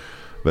humor.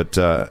 But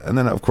and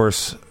then of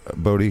course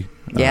Bodhi.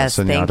 Yes,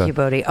 Senyata. thank you,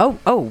 Bodhi.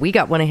 Oh, we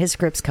got one of his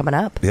scripts coming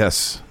up.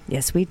 Yes,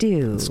 we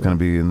do. It's going to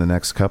be in the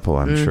next couple,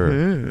 I'm sure.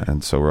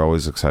 And so we're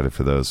always excited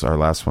for those. Our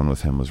last one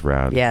with him was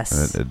rad. Yes,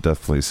 and it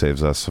definitely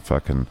saves us a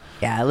fucking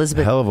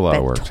Elizabeth hell of a lot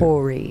of work.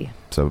 Bettori.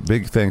 So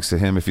big thanks to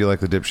him. If you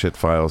like the Dipshit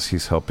Files,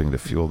 he's helping to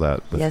fuel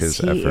that with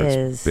his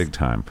efforts. Big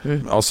time.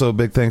 Also,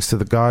 big thanks to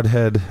the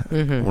Godhead,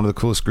 one of the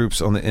coolest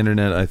groups on the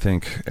internet, I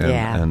think,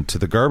 and to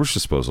the Garbage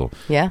Disposal,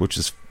 which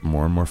is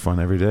more and more fun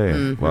every day.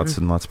 Lots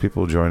and lots of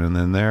people joining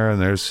in there, and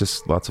there's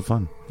just lots of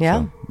fun.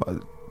 Yeah.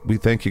 So, we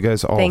thank you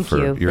guys all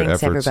for your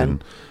efforts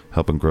in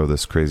helping grow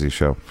this crazy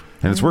show.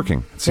 And it's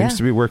working. It seems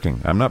to be working.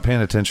 I'm not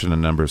paying attention to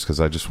numbers because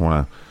I just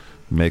want to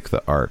make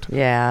the art.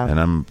 Yeah. And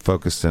I'm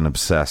focused and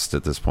obsessed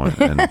at this point.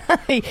 And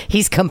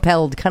he's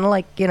compelled, kind of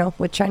like,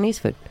 with Chinese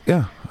food.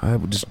 Yeah. I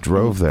just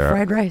drove there.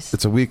 Fried rice.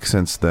 It's a week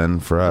since then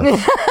for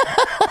us.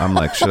 I'm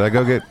like, should I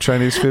go get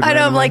Chinese food? I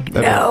know, I'm like,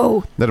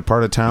 no. That a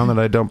part of town that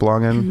I don't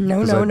belong in?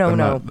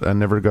 No. I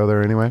never go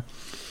there anyway.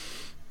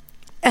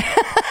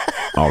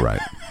 All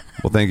right.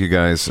 Well, thank you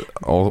guys.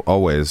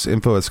 Always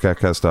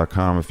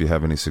info@skatcast.com if you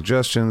have any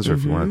suggestions or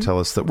if you want to tell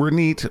us that we're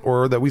neat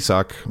or that we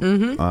suck.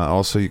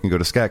 Also, you can go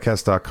to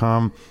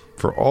skatcast.com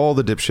for all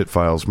the Dipshit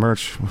Files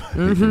merch.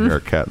 You can hear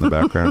a cat in the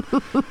background.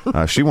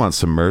 She wants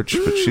some merch,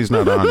 but she's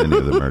not on any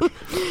of the merch.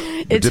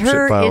 It's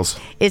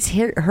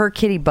her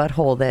kitty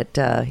butthole that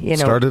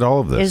started all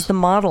of this. Is the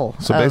model.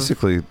 So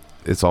basically,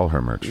 it's all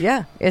her merch.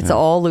 Yeah, it's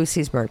all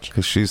Lucy's merch.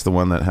 Because she's the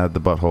one that had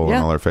the butthole on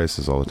all our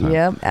faces all the time.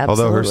 Yep, absolutely.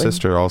 Although her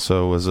sister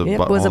also was a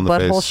butthole in the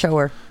face. butthole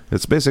shower.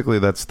 It's basically,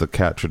 that's the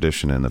cat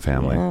tradition in the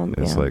family.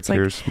 It's like,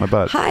 here's my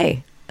butt.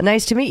 Hi,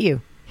 nice to meet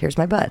you. Here's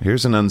my butt.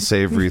 Here's an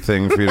unsavory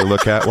thing for you to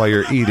look at while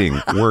you're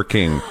eating,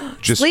 working,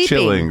 just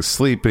chilling,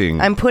 sleeping.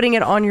 I'm putting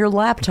it on your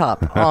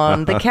laptop,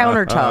 on the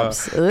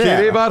countertops.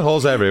 Kitty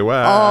buttholes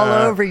everywhere. All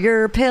over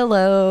your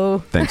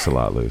pillow. Thanks a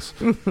lot, Luce.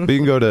 But you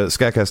can go to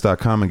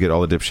skatcast.com and get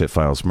all the Dipshit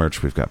Files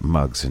merch. We've got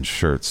mugs and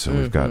shirts, and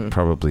we've got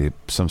probably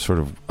some sort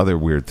of other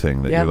weird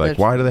thing that you're like,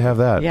 why do they have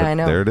that? Yeah, but I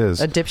know. There it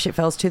is. A Dipshit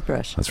Files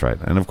toothbrush. That's right.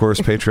 And of course,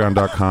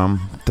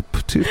 patreon.com. The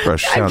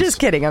toothbrush sounds... I'm just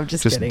kidding.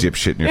 Just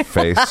dipshit in your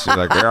face. You're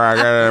like, I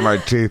got it in my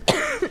teeth.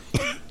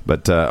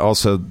 But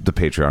also the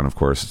Patreon, of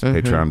course,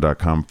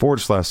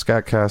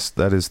 patreon.com/SKATCAST.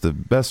 That is the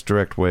best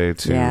direct way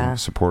to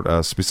support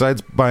us,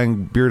 besides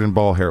buying beard and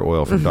ball hair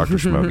oil from Dr.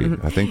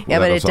 Schmoggy. I think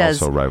that is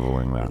also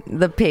rivaling that.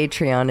 The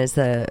Patreon is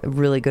a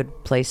really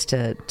good place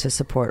to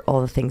support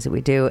all the things that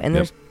we do. And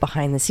there's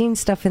behind-the-scenes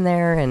stuff in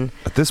there. And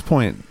at this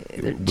point,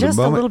 just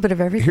a little bit of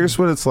everything. Here's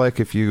what it's like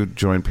if you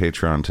join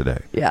Patreon today.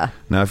 Yeah.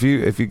 Now, if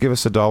you give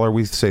us $1,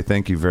 we say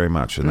thank you very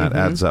much, and that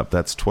adds up.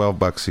 That's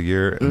 $12 a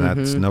year,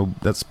 and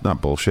that's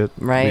not bullshit.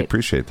 Right. We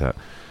appreciate that.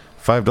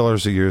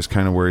 $5 a year is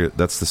kind of where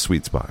that's the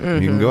sweet spot.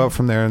 You can go up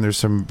from there, and there's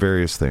some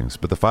various things,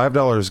 but the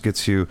 $5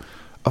 gets you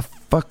a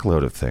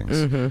fuckload of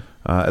things.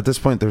 At this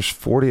point, there's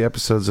 40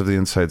 episodes of The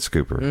Inside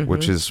Scooper,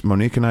 which is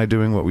Monique and I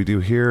doing what we do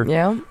here,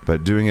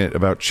 but doing it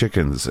about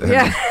chickens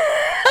and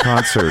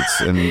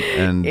concerts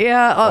and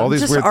all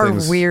these just weird our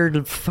things.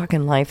 Weird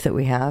fucking life that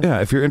we have. Yeah,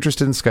 if you're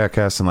interested in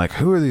SKATCAST and like,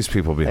 who are these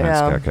people behind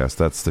SKATCAST?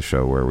 That's the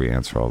show where we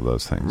answer all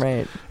those things.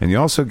 Right. And you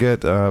also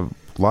get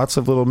lots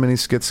of little mini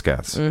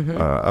skats.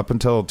 Up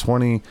until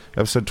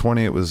episode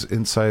 20, it was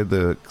inside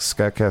the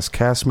SKATCAST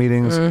cast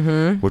meetings,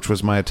 which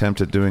was my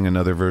attempt at doing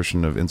another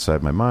version of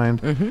Inside My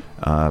Mind.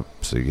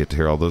 So you get to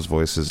hear all those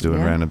voices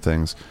doing random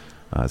things.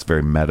 It's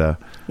very meta.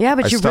 Yeah,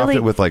 but I stopped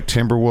it with like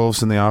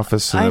Timberwolves in the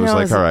office, and I was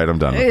like, all right, I'm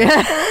done with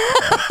it.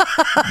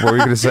 What were you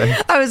going to say?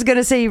 I was going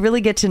to say you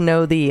really get to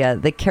know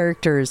the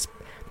characters'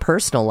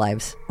 personal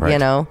lives. Right, You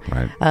know,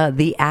 right.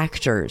 the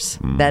actors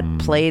that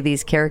play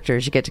these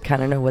characters, you get to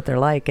kind of know what they're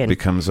like, and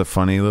Becomes a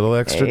funny little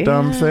extra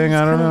dumb thing.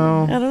 I don't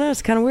know. I don't know.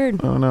 It's kind of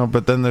weird. I don't know.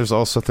 But then there's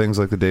also things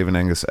like the Dave and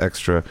Angus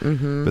extra.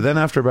 But then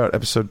after about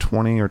episode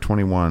 20 or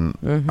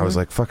 21, I was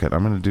like, fuck it.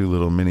 I'm going to do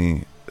little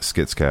mini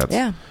skitscats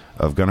Yeah.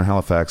 of Gunnar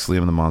Halifax,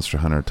 Liam the Monster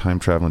Hunter, Time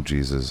Traveling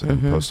Jesus,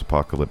 and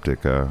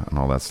post-apocalyptic and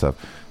all that stuff,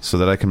 so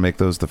that I can make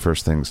those the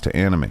first things to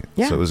animate.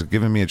 Yeah. So it was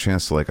giving me a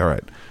chance to, like, all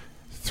right,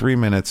 3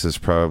 minutes is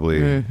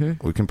probably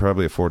we can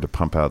probably afford to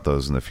pump out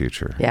those in the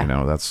future. Yeah. You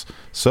know, that's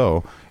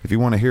so if you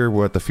want to hear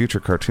what the future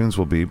cartoons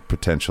will be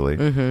potentially,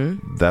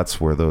 that's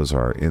where those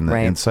are in the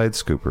Right. Inside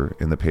Scooper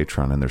in the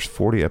Patreon, and there's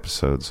 40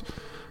 episodes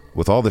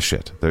with all the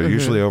shit. They're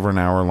usually over an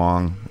hour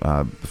long.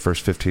 The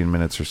first 15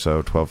 minutes or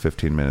so, 12,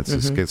 15 minutes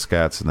is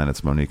skits, and then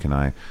it's Monique and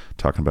I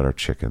talking about our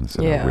chickens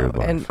and our weird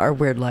life. and our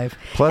weird life.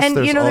 Plus, and,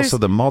 there's you know, also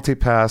the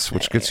multi-pass,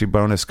 which gets you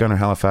bonus Gunnar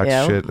Halifax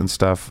Yeah. shit and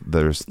stuff.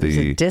 There's there's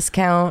a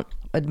discount,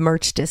 a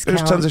merch discount.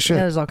 There's tons of shit.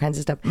 Yeah, there's all kinds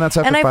of stuff. And that's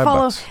after I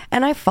 $5.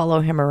 And I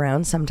follow him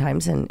around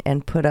sometimes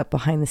and put up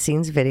behind the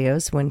scenes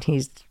videos when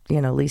he's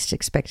least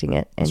expecting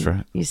it. And That's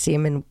right. you see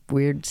him in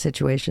weird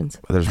situations.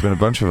 There's been a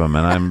bunch of them,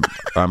 and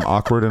I'm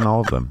awkward in all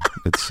of them.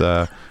 It's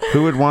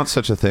who would want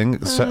such a thing?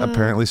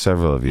 Apparently,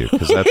 several of you,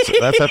 because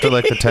that's after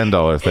like the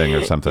 $10 thing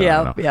or something.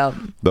 I don't know. Yeah.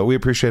 But we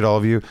appreciate all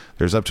of you.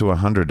 There's up to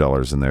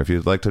 $100 in there. If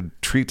you'd like to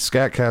treat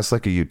SKATCAST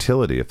like a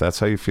utility, if that's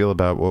how you feel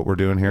about what we're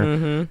doing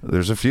here,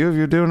 there's a few of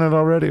you doing it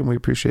already, and we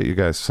appreciate you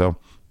guys. So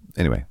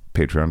anyway,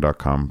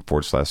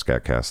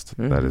 patreon.com/SKATCAST.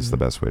 That is the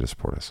best way to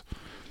support us.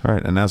 All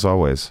right, and as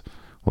always,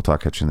 we'll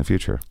talk at you in the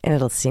future. And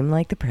it'll seem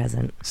like the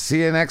present.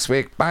 See you next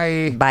week.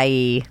 Bye.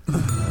 Bye.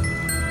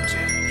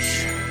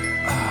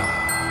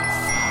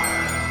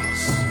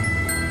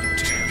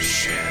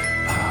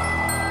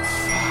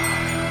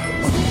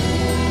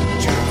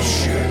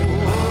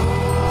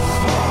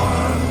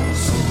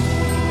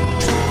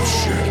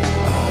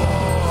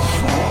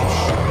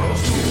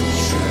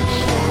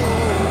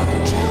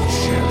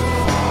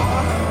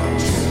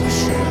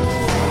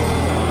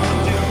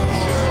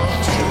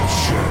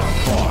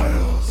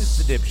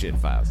 Dipshit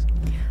Files.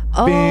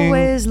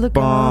 Always look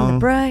on the bong,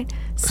 bright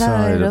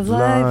side of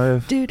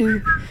life. Do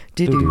do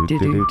do do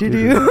do do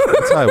do.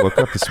 That's how I woke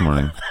up this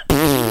morning.